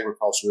 regenerative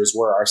agriculture is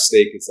where our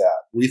stake is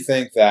at. We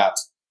think that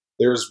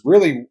there's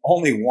really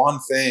only one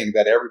thing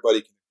that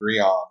everybody can agree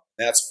on,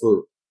 and that's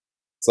food.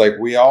 It's like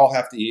we all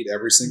have to eat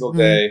every single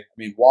day. I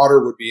mean,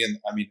 water would be a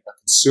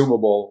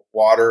consumable: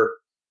 water,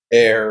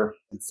 air,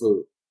 and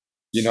food.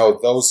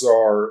 Those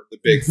are the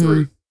big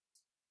three.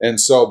 And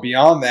so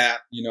beyond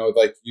that,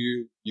 like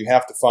you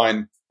have to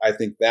find, I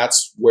think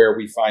that's where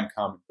we find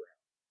common ground.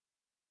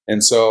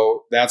 And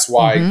so that's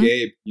why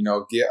Gabe,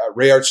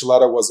 Ray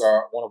Archuleta was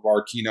one of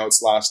our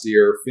keynotes last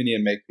year.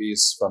 Finian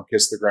Makepeace from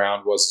Kiss the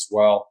Ground was as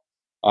well.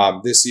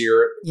 This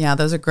year, Yeah,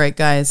 those are great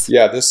guys.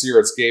 yeah, this year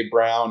it's Gabe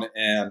Brown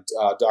and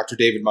Dr.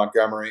 David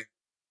Montgomery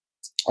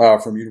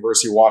from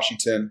University of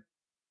Washington.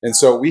 And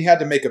so we had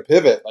to make a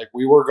pivot. Like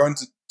we were going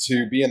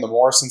to be in the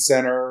Morrison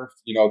Center,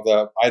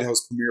 the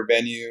Idaho's premier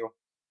venue.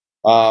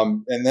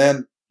 And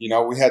then,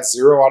 we had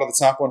 0 out of the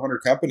top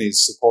 100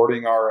 companies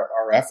supporting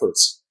our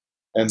efforts.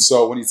 And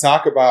so when you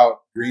talk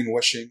about green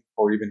wishing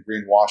or even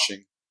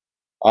greenwashing,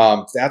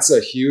 that's a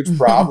huge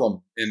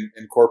problem in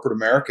corporate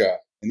America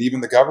and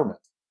even the government.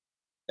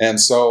 And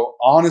so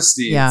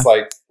honesty, it's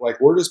like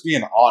we're just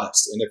being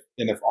honest.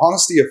 And if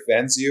honesty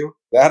offends you,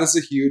 that is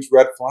a huge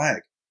red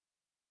flag.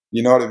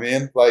 You know what I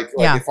mean? Like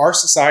if our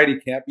society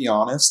can't be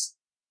honest,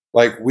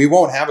 like we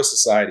won't have a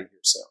society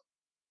here soon.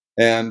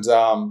 And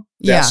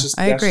that's just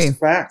a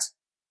fact.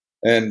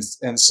 And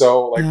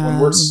so like when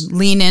we're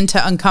lean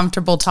into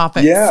uncomfortable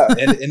topics. Yeah.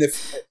 And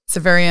if it's a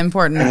very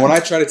important. And when I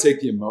try to take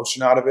the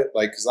emotion out of it,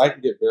 like, cause I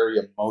can get very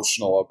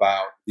emotional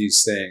about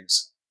these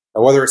things,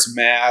 whether it's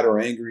mad or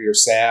angry or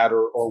sad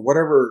or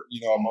whatever,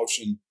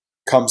 emotion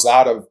comes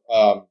out of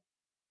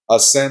a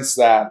sense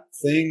that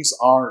things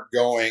aren't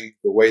going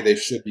the way they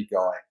should be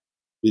going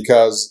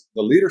because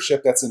the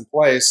leadership that's in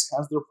place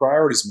has their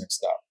priorities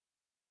mixed up.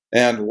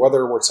 And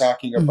whether we're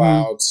talking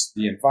about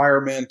the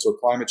environment or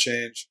climate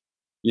change,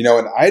 in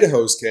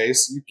Idaho's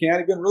case, you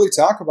can't even really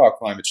talk about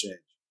climate change.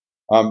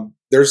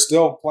 There's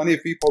still plenty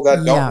of people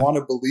that don't want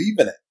to believe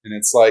in it. And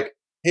it's like,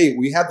 hey,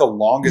 we had the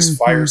longest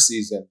fire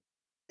season,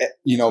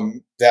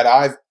 that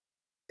I've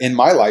in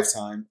my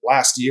lifetime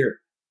last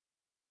year.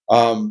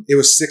 It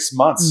was 6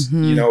 months.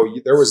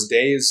 There was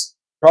days,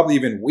 probably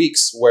even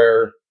weeks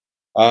where,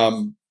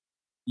 the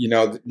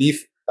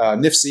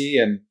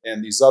NIFC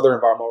and these other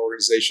environmental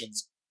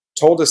organizations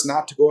told us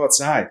not to go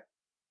outside.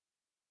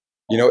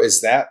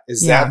 Is that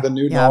the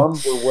new norm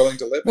we're willing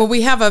to live in? Well,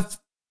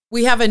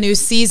 we have a new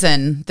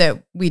season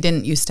that we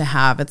didn't used to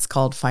have. It's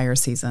called fire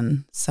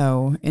season.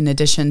 So in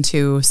addition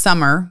to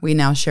summer, we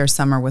now share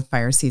summer with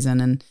fire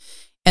season.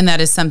 And that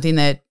is something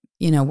that,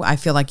 I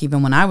feel like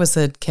even when I was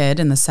a kid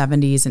in the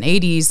 70s and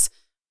 80s,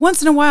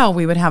 once in a while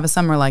we would have a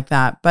summer like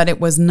that, but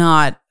it was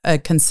not a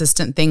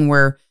consistent thing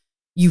where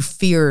you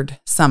feared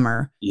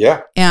summer.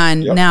 Yeah.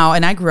 And now,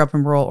 and I grew up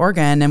in rural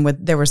Oregon and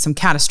there were some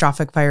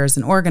catastrophic fires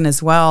in Oregon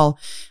as well.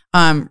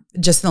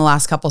 Just in the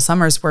last couple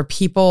summers where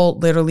people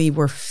literally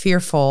were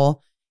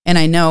fearful. And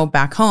I know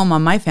back home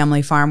on my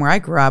family farm where I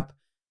grew up,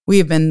 we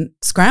have been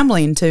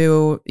scrambling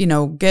to,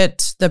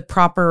 get the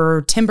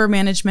proper timber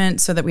management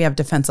so that we have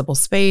defensible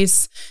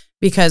space.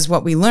 Because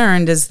what we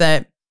learned is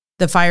that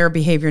the fire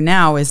behavior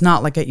now is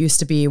not like it used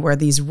to be where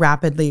these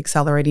rapidly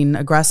accelerating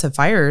aggressive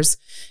fires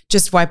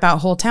just wipe out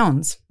whole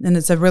towns. And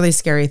it's a really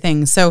scary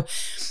thing. So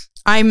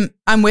I'm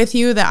with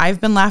you that I've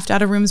been laughed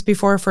out of rooms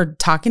before for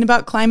talking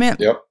about climate.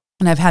 Yep.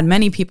 And I've had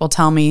many people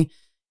tell me,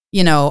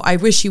 I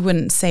wish you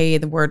wouldn't say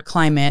the word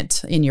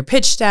climate in your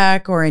pitch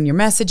deck or in your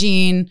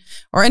messaging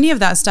or any of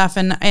that stuff.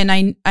 And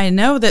I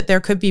know that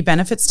there could be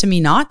benefits to me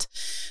not,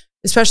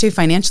 especially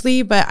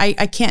financially, but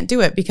I can't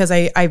do it because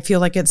I feel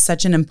like it's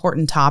such an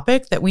important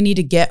topic that we need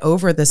to get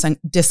over this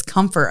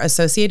discomfort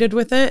associated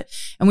with it.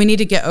 And we need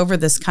to get over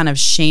this kind of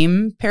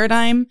shame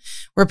paradigm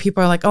where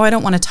people are like, oh, I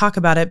don't want to talk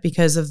about it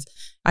because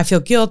I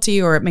feel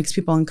guilty or it makes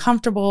people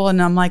uncomfortable.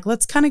 And I'm like,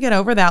 let's kind of get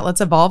over that.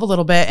 Let's evolve a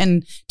little bit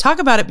and talk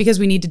about it because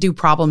we need to do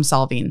problem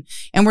solving.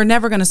 And we're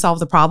never going to solve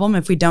the problem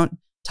if we don't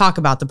talk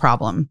about the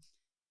problem.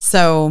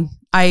 So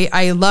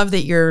I love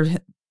that you're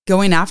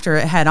going after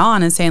it head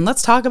on and saying,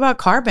 let's talk about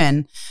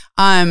carbon.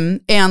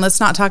 And let's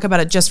not talk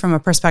about it just from a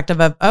perspective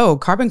of, oh,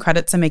 carbon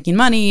credits and making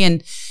money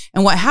and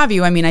what have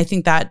you. I mean, I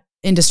think that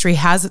industry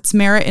has its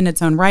merit in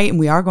its own right. And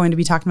we are going to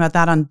be talking about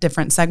that on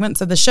different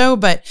segments of the show.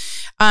 But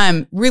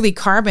really,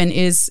 carbon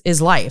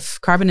is life.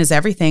 Carbon is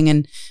everything.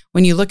 And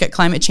when you look at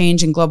climate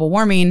change and global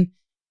warming,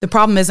 the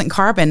problem isn't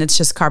carbon. It's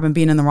just carbon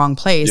being in the wrong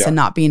place and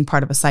not being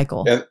part of a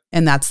cycle.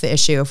 And that's the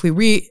issue.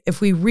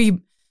 If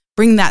we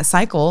bring that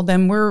cycle,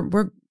 then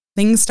we're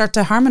things start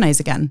to harmonize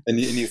again. And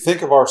you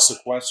think of our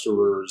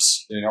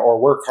sequesterers,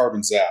 or where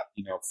carbon's at,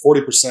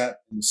 40%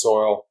 in the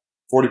soil,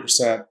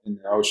 40% in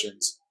the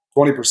oceans,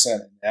 20%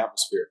 in the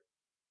atmosphere.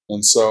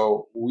 And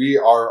so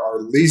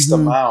our least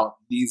amount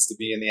needs to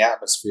be in the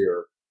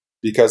atmosphere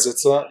because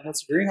it's a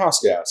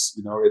greenhouse gas.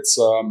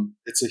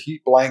 It's a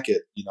heat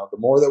blanket. The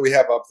more that we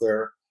have up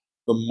there,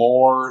 the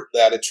more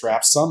that it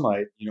traps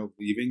sunlight,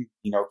 leaving,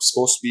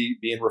 supposed to be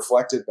being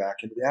reflected back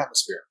into the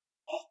atmosphere.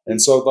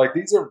 And so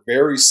these are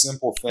very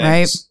simple things.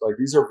 Right. Like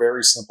these are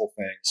very simple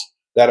things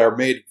that are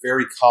made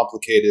very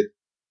complicated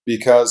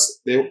because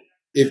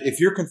if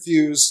you're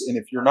confused and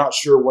if you're not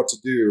sure what to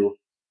do,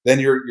 then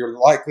you're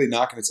likely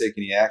not going to take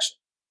any action.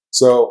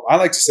 So I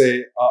like to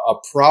say a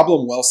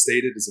problem well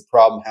stated is a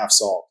problem half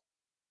solved.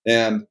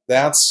 And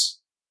that's,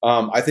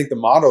 I think, the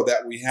motto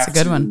that we have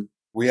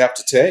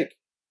to take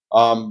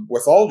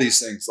with all these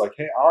things. Like,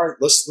 hey, all right,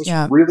 let's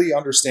really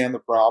understand the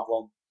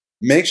problem,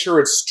 make sure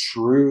it's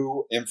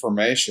true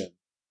information,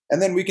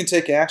 and then we can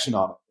take action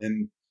on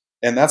it.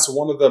 And that's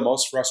one of the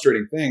most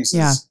frustrating things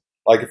is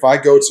Like if I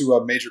go to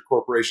a major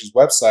corporation's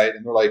website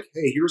and they're like,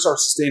 hey, here's our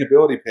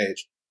sustainability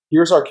page.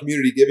 Here's our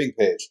community giving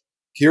page.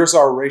 Here's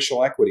our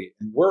racial equity.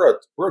 And we're a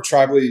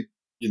tribally,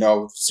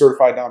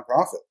 certified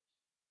nonprofit.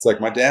 It's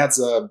like my dad's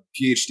a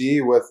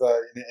PhD with,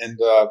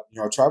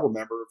 a tribal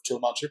member of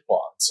Chilliwack Chippewa.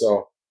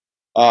 So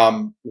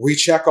we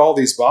check all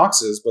these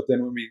boxes, but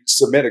then when we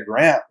submit a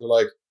grant, they're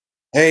like,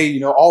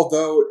 hey,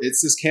 although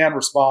it's this canned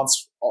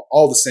response,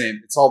 all the same,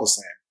 it's all the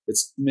same.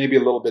 It's maybe a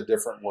little bit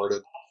different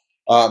worded.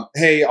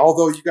 Hey,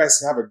 although you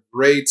guys have a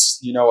great,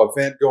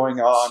 event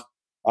going on,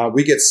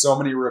 we get so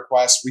many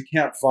requests, we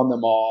can't fund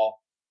them all.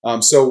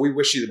 So we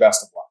wish you the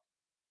best of luck.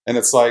 And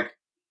it's like,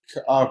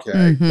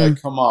 okay,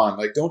 like, come on,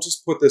 like, don't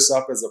just put this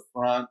up as a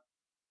front.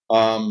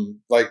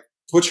 Like,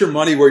 put your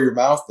money where your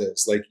mouth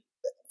is. Like,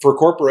 for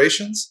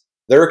corporations,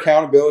 their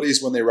accountability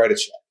is when they write a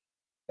check.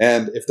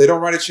 And if they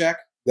don't write a check,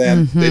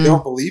 then they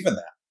don't believe in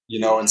that,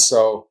 and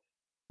so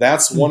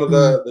that's one of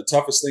the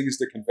toughest things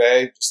to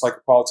convey, just like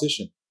a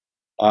politician.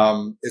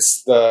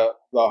 It's the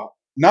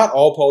not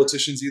all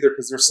politicians either,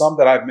 because there's some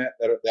that I've met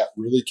that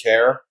really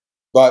care,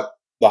 but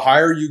the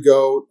higher you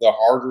go, the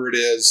harder it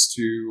is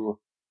to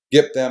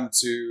get them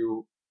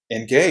to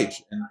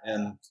engage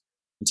and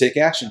take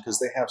action, because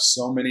they have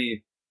so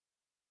many,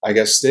 I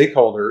guess,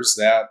 stakeholders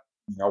that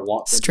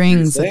want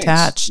strings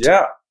attached.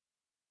 Yeah.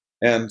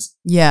 And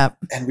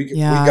we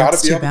got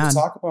to be able to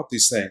talk about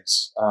these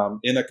things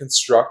in a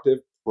constructive,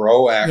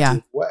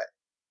 proactive way.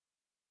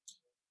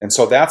 And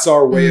so that's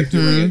our way of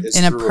doing it, is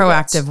in a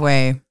proactive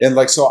way. And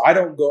like, so I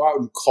don't go out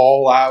and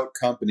call out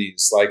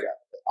companies. Like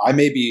I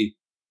may be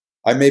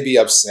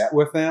upset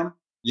with them,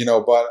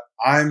 but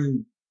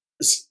I'm,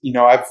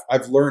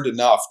 I've learned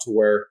enough to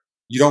where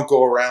you don't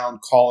go around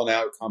calling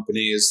out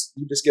companies.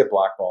 You just get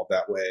blackballed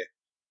that way.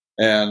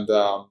 And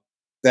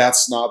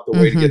that's not the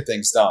way to get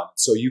things done.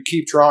 So you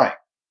keep trying.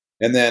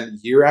 And then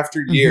year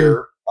after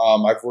year,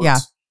 I've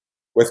worked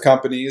with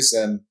companies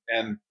and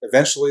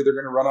eventually they're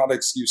going to run out of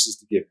excuses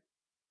to give you.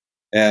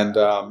 And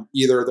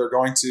either they're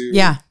going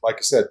to, like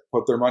I said,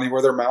 put their money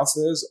where their mouth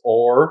is,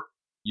 or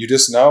you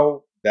just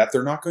know that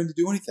they're not going to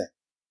do anything.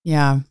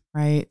 Yeah,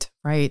 right.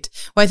 Well,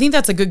 I think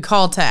that's a good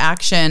call to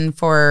action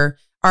for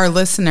our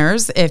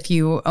listeners. If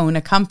you own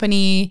a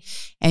company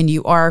and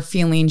you are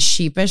feeling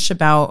sheepish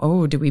about,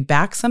 do we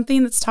back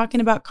something that's talking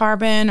about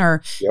carbon,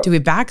 or do we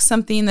back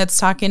something that's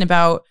talking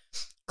about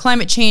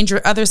climate change or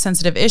other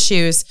sensitive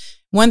issues?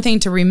 One thing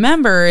to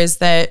remember is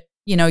that,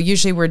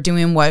 usually we're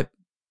doing what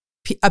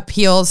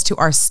appeals to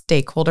our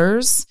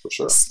stakeholders,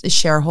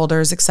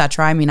 shareholders,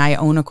 etc. I mean, I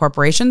own a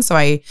corporation, so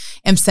I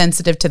am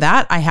sensitive to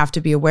that. I have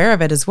to be aware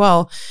of it as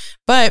well.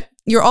 But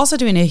you're also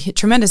doing a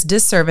tremendous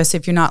disservice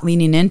if you're not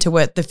leaning into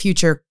what the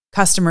future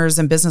customers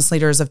and business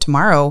leaders of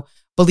tomorrow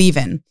believe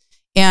in.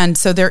 And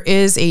so there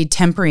is a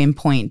tempering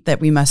point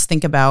that we must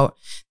think about,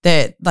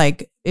 that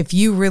like, if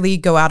you really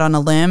go out on a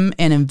limb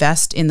and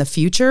invest in the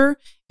future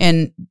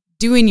and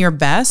doing your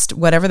best,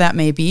 whatever that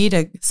may be,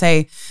 to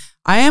say,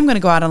 I am going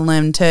to go out on a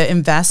limb to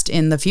invest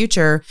in the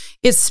future,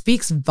 it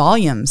speaks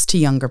volumes to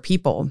younger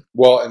people.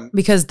 Well,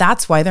 because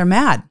that's why they're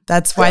mad.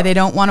 That's why they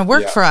don't want to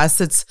work for us.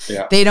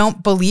 They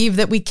don't believe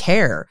that we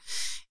care.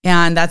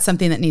 And that's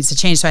something that needs to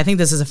change. So I think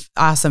this is an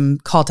awesome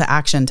call to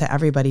action to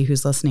everybody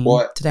who's listening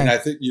today. And I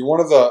think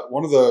one of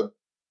the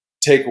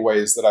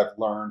takeaways that I've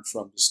learned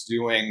from just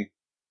doing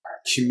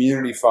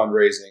community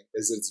fundraising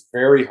is it's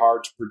very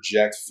hard to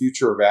project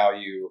future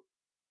value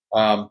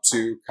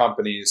to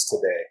companies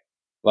today.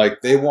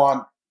 Like they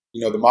want,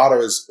 the motto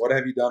is, what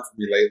have you done for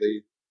me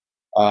lately?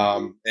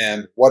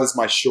 And what is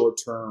my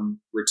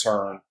short-term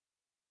return?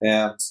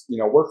 And,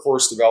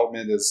 workforce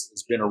development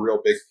has been a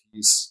real big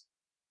piece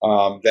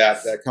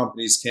that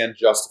companies can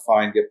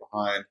justify and get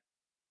behind.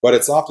 But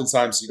it's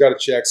oftentimes you got to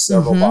check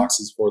several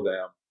boxes for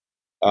them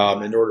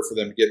in order for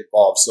them to get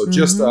involved. So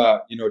just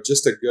a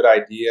good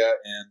idea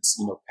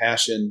and,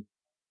 passion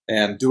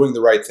and doing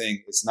the right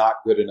thing is not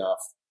good enough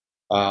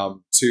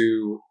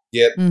to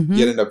get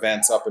an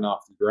event up and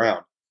off the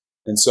ground.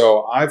 And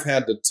so I've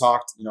had to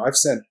talk to, I've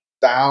sent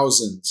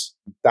thousands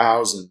and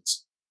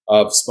thousands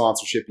of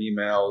sponsorship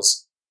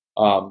emails,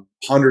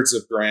 hundreds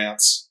of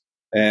grants,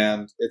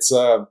 and it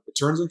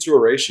turns into a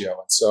ratio.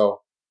 And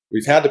so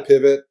we've had to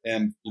pivot.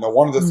 And,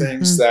 one of the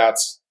things that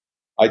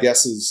I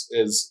guess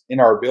is in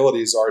our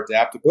abilities, our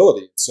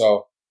adaptability.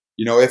 So,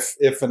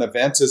 if an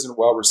event isn't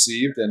well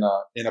received in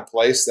a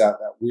place that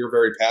we're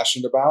very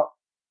passionate about,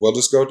 we'll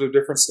just go to a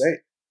different state.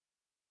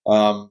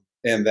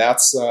 And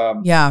that's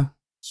the,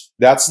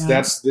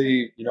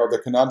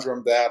 the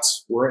conundrum that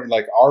we're in.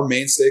 Like, our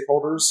main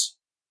stakeholders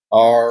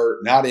are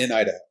not in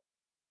Idaho,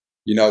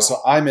 so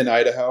I'm in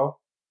Idaho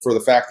for the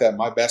fact that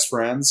my best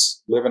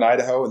friends live in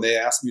Idaho, and they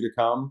asked me to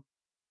come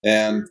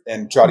and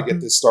try to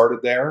get this started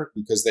there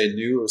because they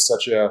knew it was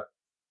such a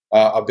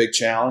big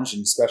challenge,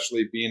 and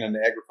especially being an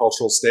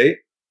agricultural state.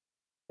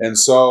 And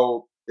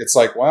so it's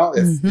like, well,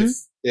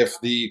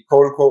 if the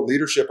quote unquote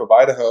leadership of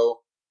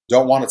Idaho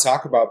don't want to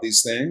talk about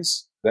these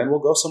things, then we'll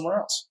go somewhere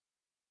else.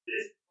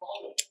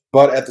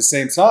 But at the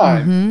same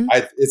time,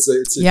 it's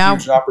a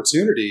huge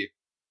opportunity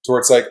to where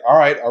it's like, all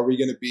right, are we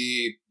going to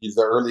be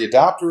the early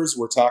adopters?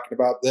 We're talking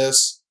about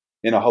this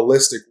in a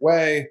holistic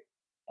way.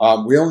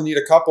 We only need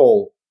a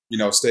couple,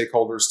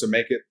 stakeholders to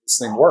make this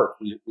thing work.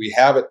 We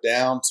have it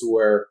down to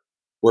where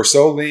we're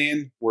so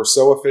lean, we're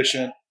so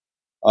efficient.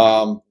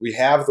 We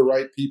have the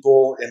right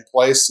people in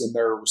place in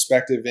their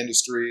respective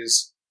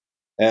industries.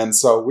 And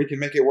so we can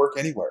make it work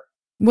anywhere.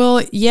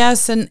 Well,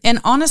 yes. And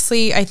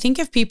honestly, I think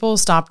if people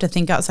stop to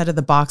think outside of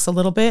the box a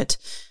little bit,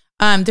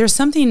 there's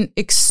something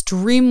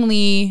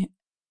extremely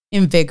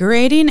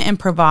invigorating and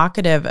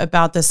provocative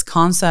about this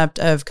concept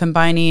of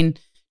combining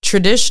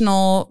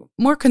traditional,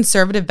 more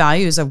conservative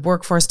values of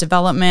workforce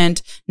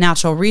development,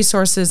 natural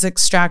resources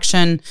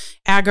extraction,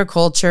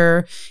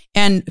 agriculture,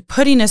 and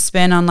putting a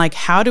spin on like,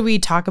 how do we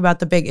talk about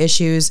the big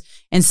issues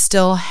and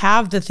still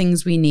have the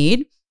things we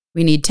need?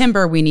 We need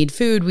timber, we need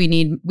food, we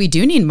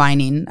do need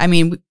mining. I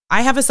mean,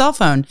 I have a cell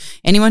phone.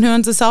 Anyone who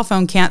owns a cell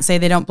phone can't say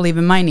they don't believe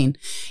in mining.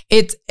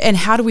 And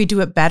how do we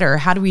do it better?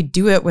 How do we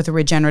do it with a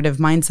regenerative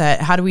mindset?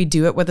 How do we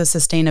do it with a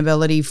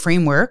sustainability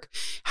framework?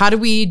 How do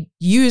we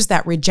use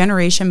that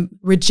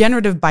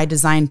regenerative by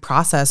design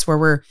process where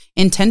we're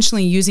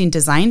intentionally using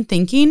design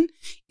thinking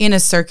in a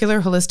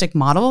circular holistic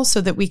model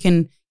so that we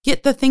can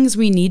get the things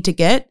we need to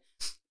get,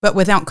 but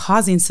without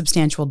causing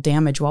substantial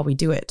damage while we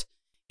do it?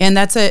 And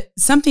that's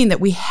something that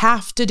we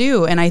have to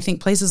do. And I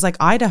think places like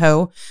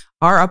Idaho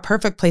are a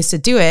perfect place to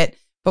do it,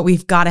 but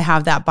we've got to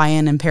have that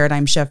buy-in and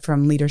paradigm shift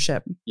from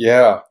leadership.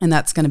 Yeah. And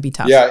that's going to be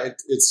tough. Yeah.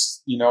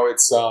 It's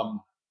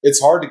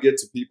hard to get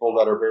to people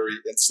that are very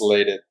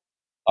insulated.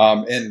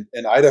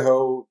 In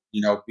Idaho,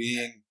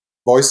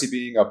 Boise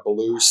being a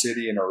blue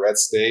city and a red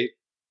state,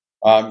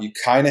 you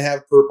kind of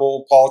have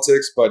purple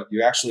politics, but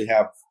you actually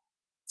have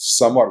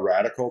somewhat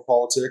radical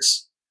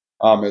politics,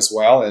 as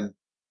well.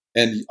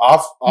 And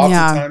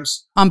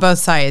oftentimes on both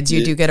sides,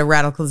 you do get a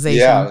radicalization.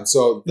 Yeah. And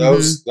so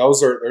there's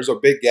a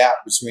big gap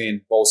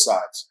between both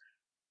sides.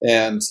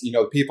 And,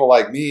 people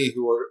like me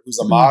who's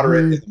a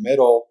moderate in the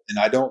middle, and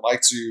I don't like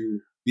to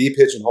be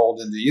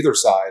pigeonholed into either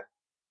side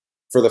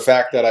for the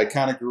fact that I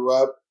kind of grew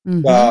up.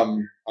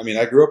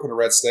 I grew up in a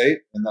red state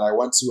and then I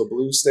went to a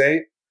blue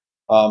state,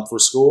 for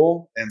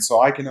school. And so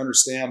I can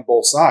understand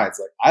both sides.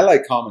 Like I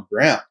like common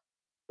ground.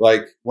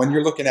 Like when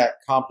you're looking at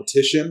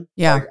competition,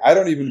 like, I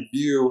don't even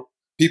view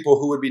people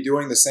who would be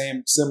doing the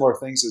similar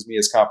things as me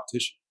as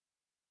competition.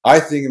 I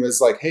think of it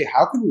as like, hey,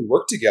 how can we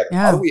work together?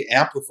 Yeah. How do we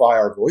amplify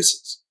our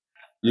voices?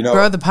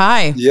 Grow the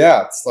pie.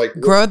 Yeah. It's like,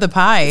 grow the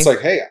pie. It's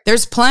like, hey,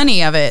 there's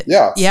plenty of it.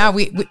 Yeah. Yeah.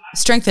 We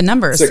strength in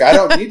numbers. It's like, I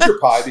don't need your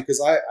pie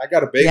because I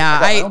got a bakery. Yeah,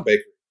 I got my own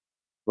bakery.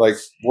 Like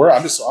I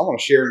want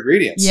to share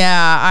ingredients.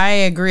 Yeah, I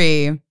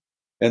agree.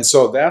 And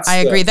so I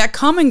agree. That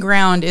common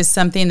ground is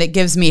something that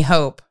gives me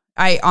hope.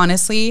 I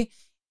honestly,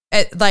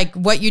 like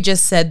what you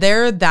just said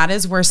there, that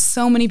is where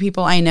so many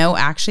people I know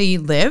actually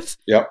live.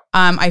 Yep.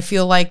 I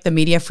feel like the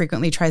media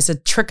frequently tries to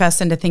trick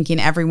us into thinking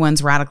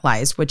everyone's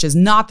radicalized, which is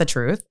not the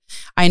truth.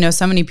 I know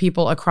so many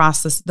people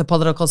across the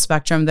political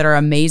spectrum that are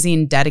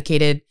amazing,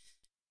 dedicated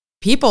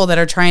people that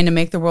are trying to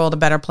make the world a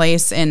better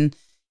place. And,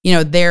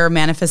 their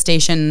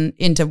manifestation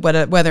into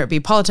whether it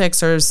be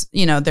politics or,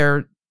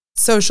 their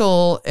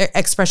social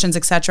expressions,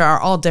 et cetera, are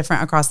all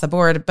different across the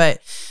board. But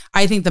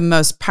I think the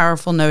most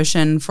powerful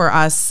notion for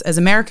us as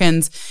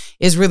Americans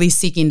is really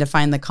seeking to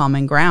find the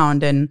common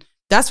ground. And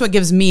that's what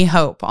gives me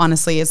hope.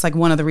 Honestly, it's like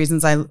one of the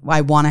reasons I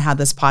want to have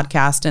this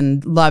podcast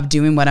and love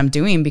doing what I'm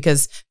doing,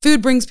 because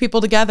food brings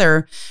people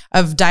together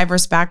of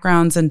diverse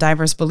backgrounds and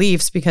diverse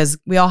beliefs, because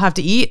we all have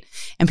to eat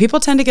and people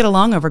tend to get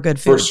along over good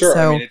food. For sure.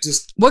 So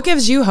what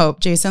gives you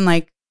hope, Jason?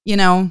 Like,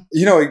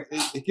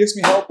 it gives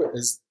me hope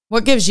is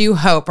what gives you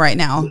hope right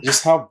now?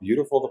 Just how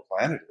beautiful the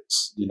planet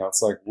is.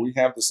 It's like we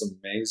have this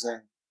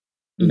amazing,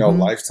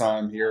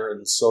 lifetime here,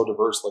 and it's so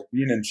diverse. Like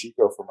being in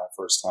Chico for my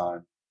first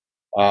time,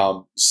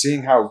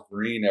 seeing how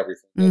green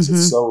everything is.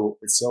 It's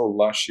so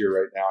lush here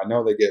right now. I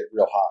know they get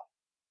real hot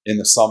in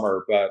the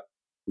summer, but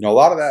a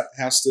lot of that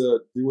has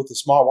to do with the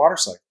small water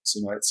cycles.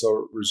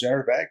 So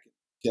regenerative ag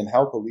can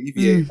help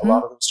alleviate a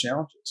lot of those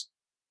challenges.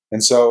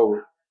 And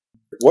so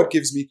what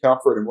gives me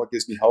comfort and what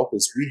gives me hope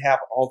is we have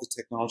all the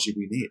technology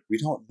we need. We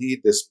don't need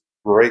this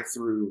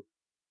breakthrough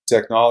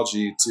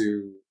technology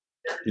to,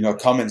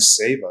 come and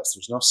save us.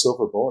 There's no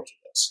silver bullet to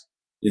this,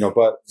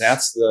 but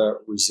that's the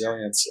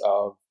resilience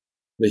of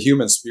the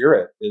human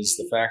spirit, is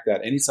the fact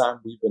that anytime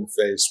we've been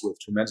faced with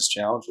tremendous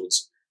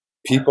challenges,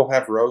 people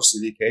have rose to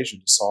the occasion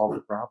to solve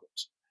the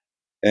problems.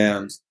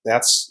 And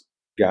that's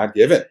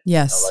God-given.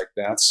 Yes. Like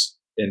that's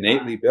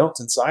innately built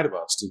inside of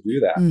us to do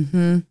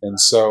that. And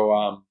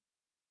so,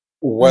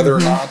 whether or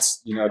not,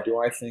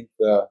 do I think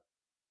the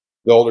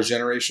older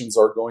generations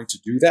are going to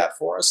do that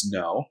for us?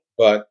 No,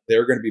 but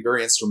they're going to be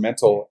very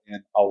instrumental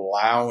in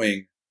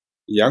allowing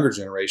the younger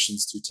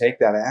generations to take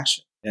that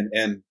action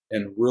and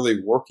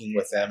really working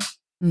with them.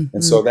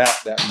 And so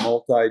that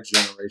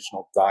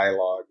multi-generational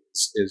dialogue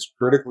is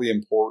critically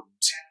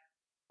important,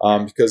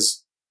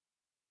 because,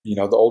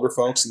 the older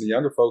folks and the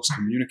younger folks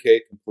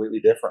communicate completely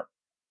different.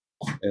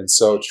 And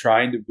so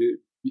trying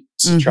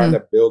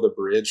to build a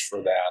bridge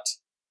for that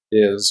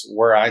is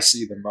where I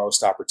see the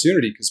most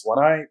opportunity. Because when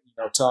I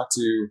talk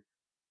to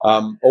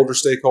older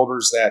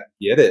stakeholders that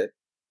get it,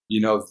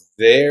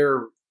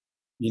 they're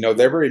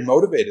they're very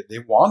motivated. They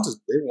want to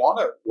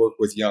work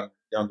with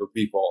younger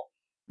people.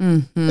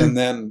 Mm-hmm. And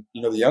then,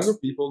 the younger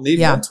people need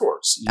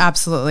mentors.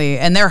 Absolutely.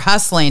 And they're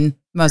hustling,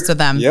 most of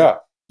them. Yeah.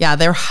 Yeah,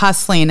 they're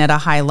hustling at a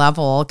high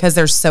level because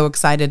they're so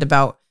excited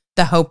about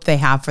the hope they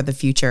have for the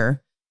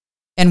future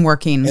and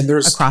working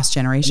across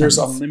generations. There's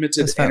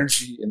unlimited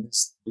energy in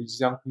these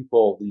young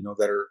people,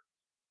 that are,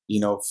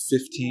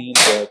 15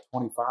 to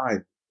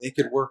 25. They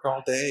could work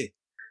all day.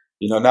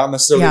 Not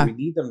necessarily we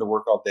need them to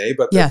work all day,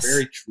 but they're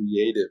very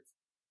creative.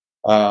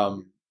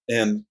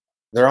 And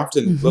they're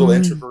often a little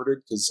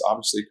introverted because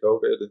obviously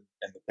COVID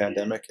and the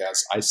pandemic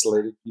has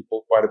isolated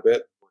people quite a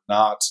bit.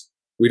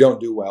 We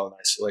don't do well in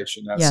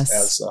isolation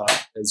as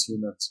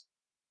humans.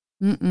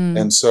 Mm-mm.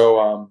 And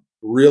so,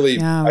 really,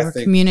 I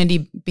think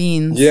community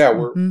beings. Yeah,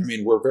 we're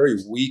very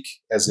weak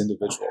as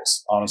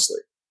individuals, honestly,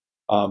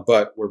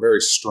 but we're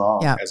very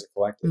strong as a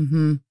collective.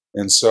 Mm-hmm.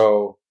 And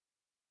so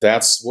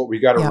that's what we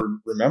got to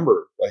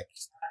remember. Like,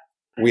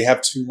 we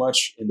have too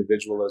much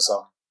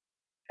individualism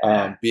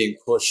being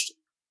pushed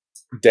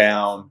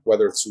down,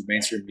 whether it's through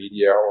mainstream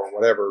media or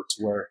whatever,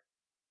 to where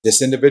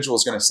this individual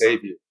is going to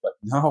save you. But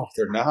no,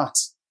 they're not.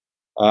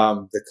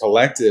 The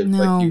collective,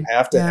 you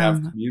have to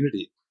have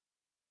community,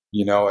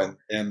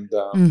 and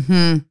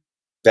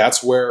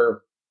that's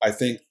where I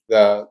think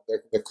the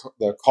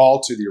call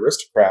to the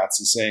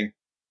aristocrats is saying,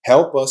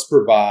 help us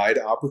provide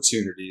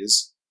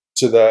opportunities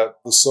to the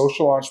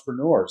social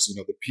entrepreneurs,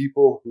 the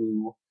people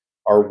who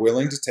are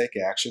willing to take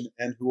action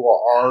and who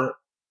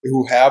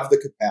have the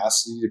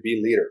capacity to be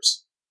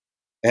leaders.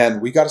 And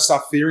we got to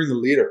stop fearing the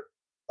leader.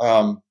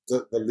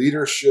 The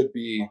leader should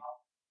be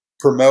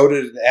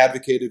promoted and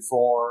advocated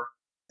for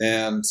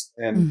and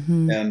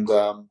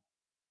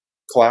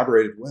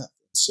collaborated with.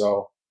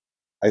 So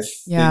I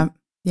think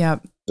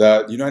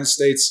the United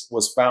States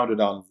was founded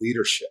on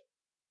leadership.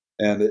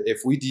 And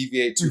if we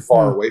deviate too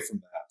far away from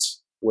that,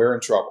 we're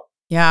in trouble.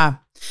 Yeah.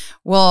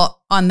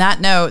 Well, on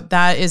that note,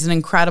 that is an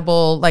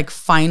incredible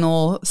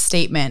final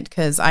statement,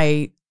 because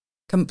I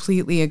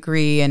completely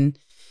agree. And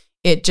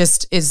it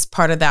just is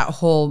part of that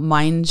whole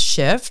mind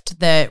shift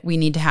that we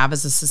need to have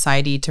as a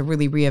society to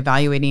really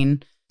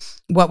reevaluating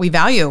what we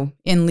value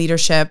in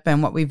leadership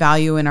and what we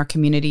value in our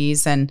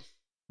communities, and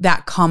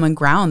that common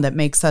ground that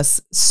makes us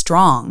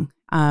strong.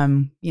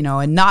 And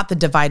not the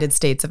divided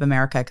states of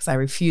America, because I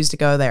refuse to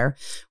go there.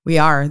 We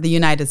are the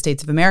United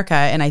States of America,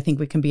 and I think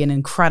we can be an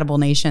incredible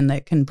nation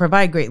that can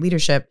provide great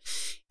leadership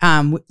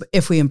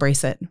if we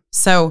embrace it.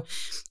 So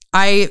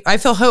I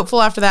feel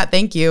hopeful after that.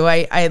 Thank you.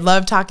 I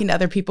love talking to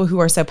other people who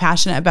are so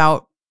passionate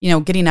about,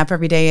 getting up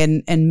every day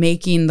and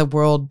making the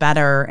world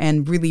better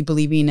and really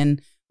believing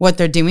in what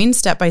they're doing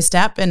step by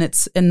step. And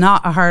it's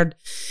not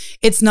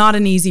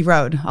an easy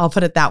road. I'll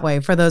put it that way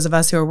for those of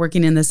us who are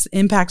working in this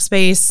impact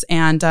space.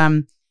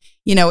 And,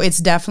 it's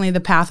definitely the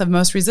path of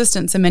most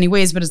resistance in many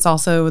ways, but it's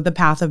also the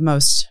path of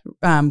most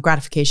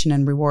gratification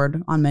and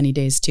reward on many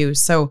days too.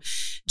 So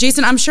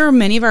Jason, I'm sure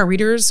many of our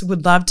readers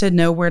would love to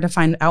know where to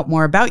find out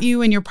more about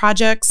you and your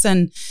projects,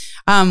 and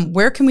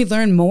where can we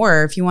learn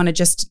more? If you want to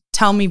just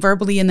tell me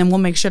verbally, and then we'll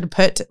make sure to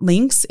put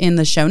links in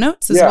the show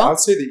notes as well. Yeah, I'd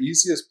say the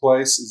easiest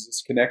place is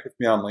just connect with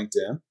me on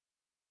LinkedIn.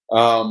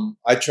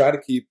 I try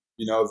to keep,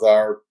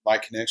 my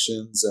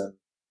connections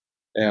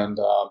and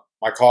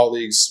my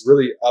colleagues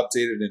really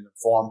updated and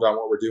informed on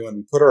what we're doing.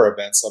 We put our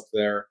events up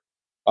there.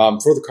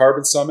 For the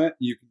Carbon Summit,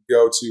 you can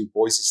go to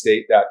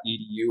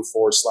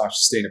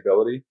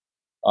boisestate.edu/sustainability.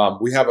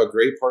 We have a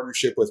great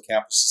partnership with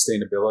Campus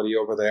Sustainability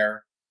over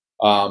there.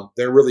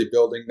 They're really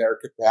building their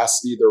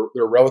capacity.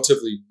 They're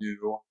relatively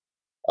new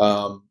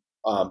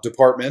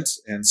department,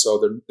 and so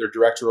their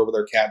director over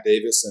there, Kat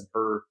Davis, and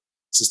her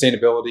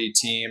sustainability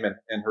team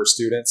and her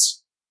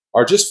students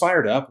are just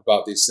fired up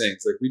about these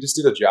things. Like, we just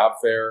did a job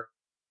fair,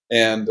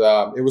 and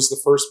it was the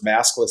first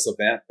maskless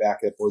event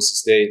back at Boise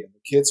State, and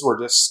the kids were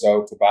just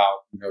stoked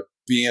about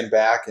being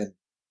back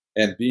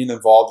and being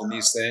involved in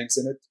these things.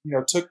 And it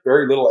took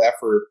very little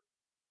effort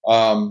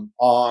on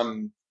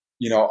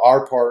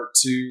our part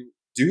to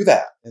do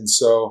that. And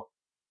so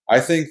I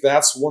think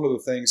that's one of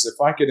the things,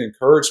 if I could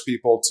encourage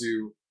people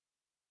to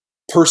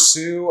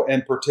pursue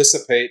and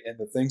participate in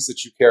the things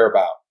that you care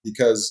about,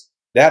 because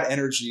that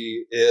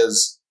energy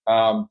is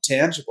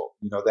tangible.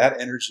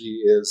 That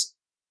energy is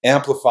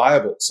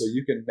amplifiable. So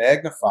you can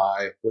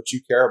magnify what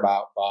you care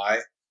about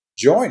by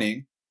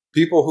joining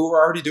people who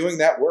are already doing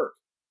that work.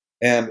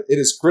 And it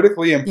is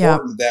critically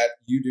important that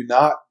you do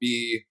not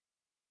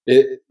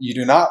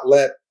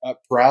let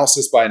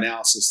paralysis by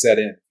analysis set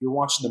in. If you're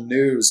watching the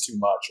news too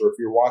much, or if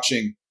you're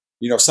watching,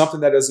 something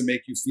that doesn't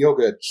make you feel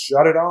good,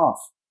 shut it off.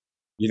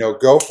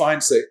 Go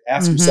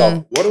ask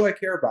yourself, what do I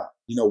care about?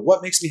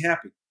 What makes me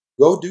happy?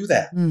 Go do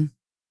that.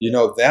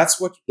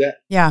 That's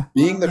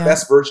being the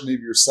best version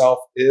of yourself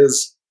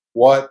is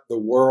what the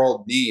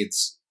world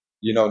needs.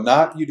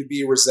 Not you to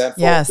be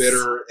resentful,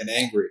 bitter, and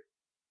angry.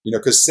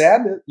 Because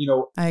sadness,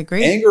 I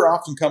agree. Anger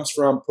often comes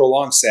from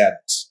prolonged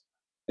sadness.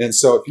 And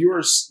so if you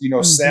are,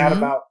 sad Mm-hmm.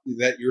 about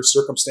that, your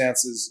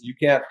circumstances,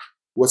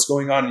 what's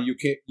going on in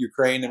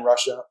Ukraine and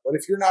Russia, but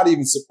if you're not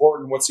even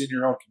supporting what's in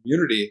your own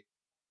community,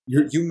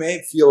 you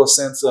may feel a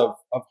sense of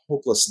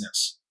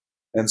hopelessness.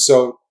 And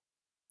so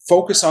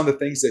focus on the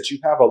things that you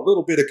have a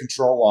little bit of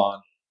control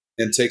on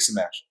and take some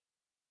action.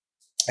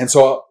 And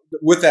so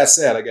with that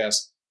said, I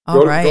guess,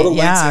 go to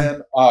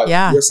LinkedIn.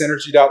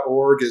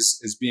 USenergy.org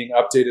is being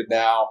updated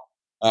now.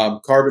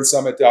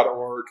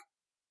 Carbonsummit.org.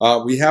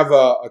 We have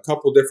a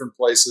couple different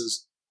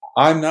places.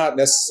 I'm not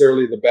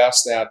necessarily the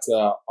best at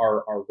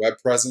our web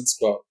presence,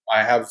 but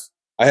I have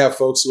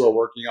folks who are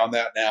working on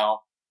that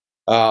now.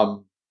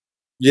 But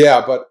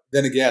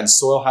then again,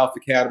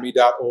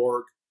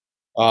 soilhealthacademy.org,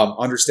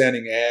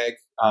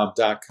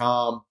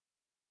 understandingag.com.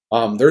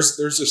 There's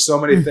just so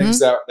many things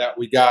that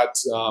we got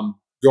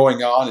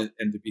going on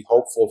and to be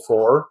hopeful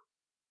for.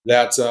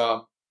 That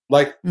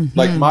like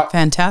my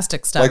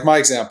fantastic stuff. Like my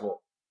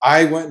example,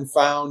 I went and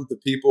found the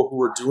people who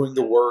were doing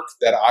the work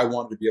that I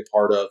wanted to be a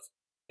part of,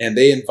 and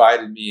they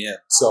invited me in.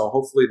 So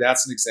hopefully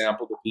that's an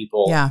example to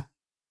people. Yeah.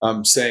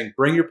 Saying,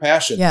 bring your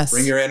passion,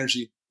 bring your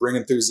energy, bring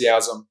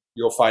enthusiasm.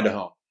 You'll find a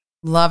home.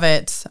 Love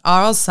it.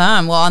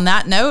 Awesome. Well, on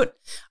that note,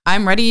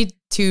 I'm ready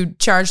to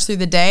charge through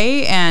the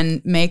day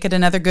and make it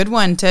another good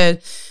one to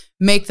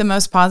make the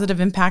most positive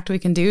impact we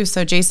can do.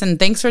 So Jason,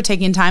 thanks for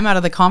taking time out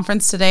of the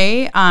conference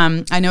today.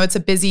 I know it's a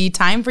busy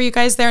time for you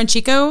guys there in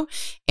Chico,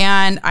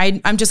 and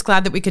I'm just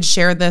glad that we could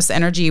share this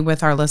energy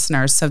with our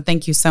listeners. So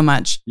thank you so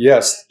much.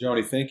 Yes,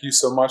 Joni, thank you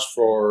so much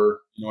for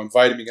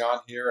inviting me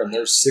on here. And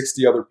there's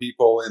 60 other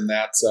people in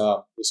that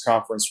this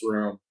conference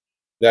room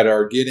that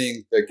are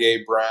getting the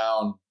Gabe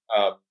Brown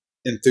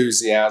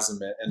enthusiasm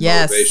and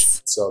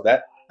motivation. So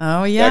that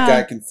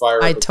guy can fire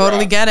up I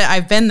totally get it.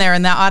 I've been there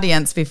in that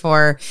audience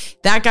before.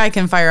 That guy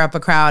can fire up a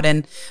crowd,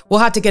 and we'll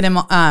have to get him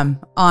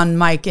on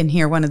mic in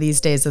here one of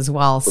these days as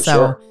well.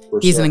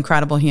 He's an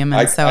incredible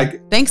human.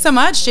 Thanks so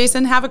much,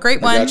 Jason. Have a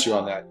great one. I got you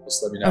on that.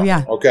 Just let me know. Oh,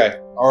 yeah. Okay.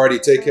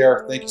 Alrighty. Take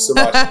care. Thank you so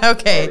much.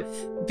 Okay.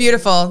 Alrighty.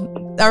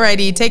 Beautiful.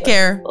 Alrighty. Take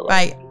care.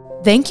 Bye-bye.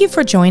 Bye. Thank you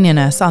for joining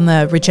us on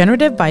the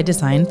Regenerative by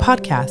Design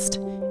podcast.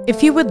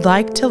 If you would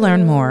like to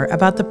learn more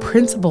about the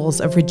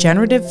principles of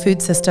regenerative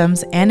food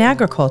systems and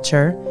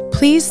agriculture,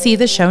 please see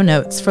the show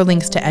notes for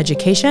links to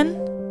education,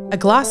 a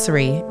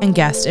glossary, and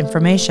guest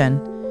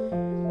information.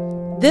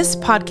 This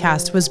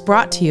podcast was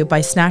brought to you by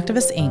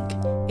Snacktivist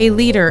Inc., a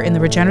leader in the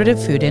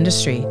regenerative food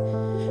industry.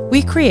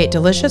 We create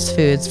delicious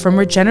foods from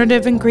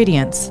regenerative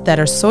ingredients that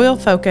are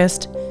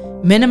soil-focused,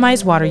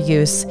 minimize water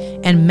use,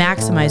 and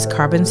maximize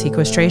carbon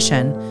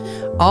sequestration,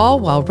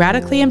 all while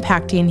radically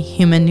impacting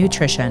human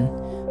nutrition.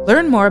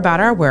 Learn more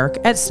about our work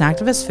at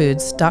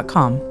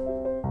snacktivistfoods.com.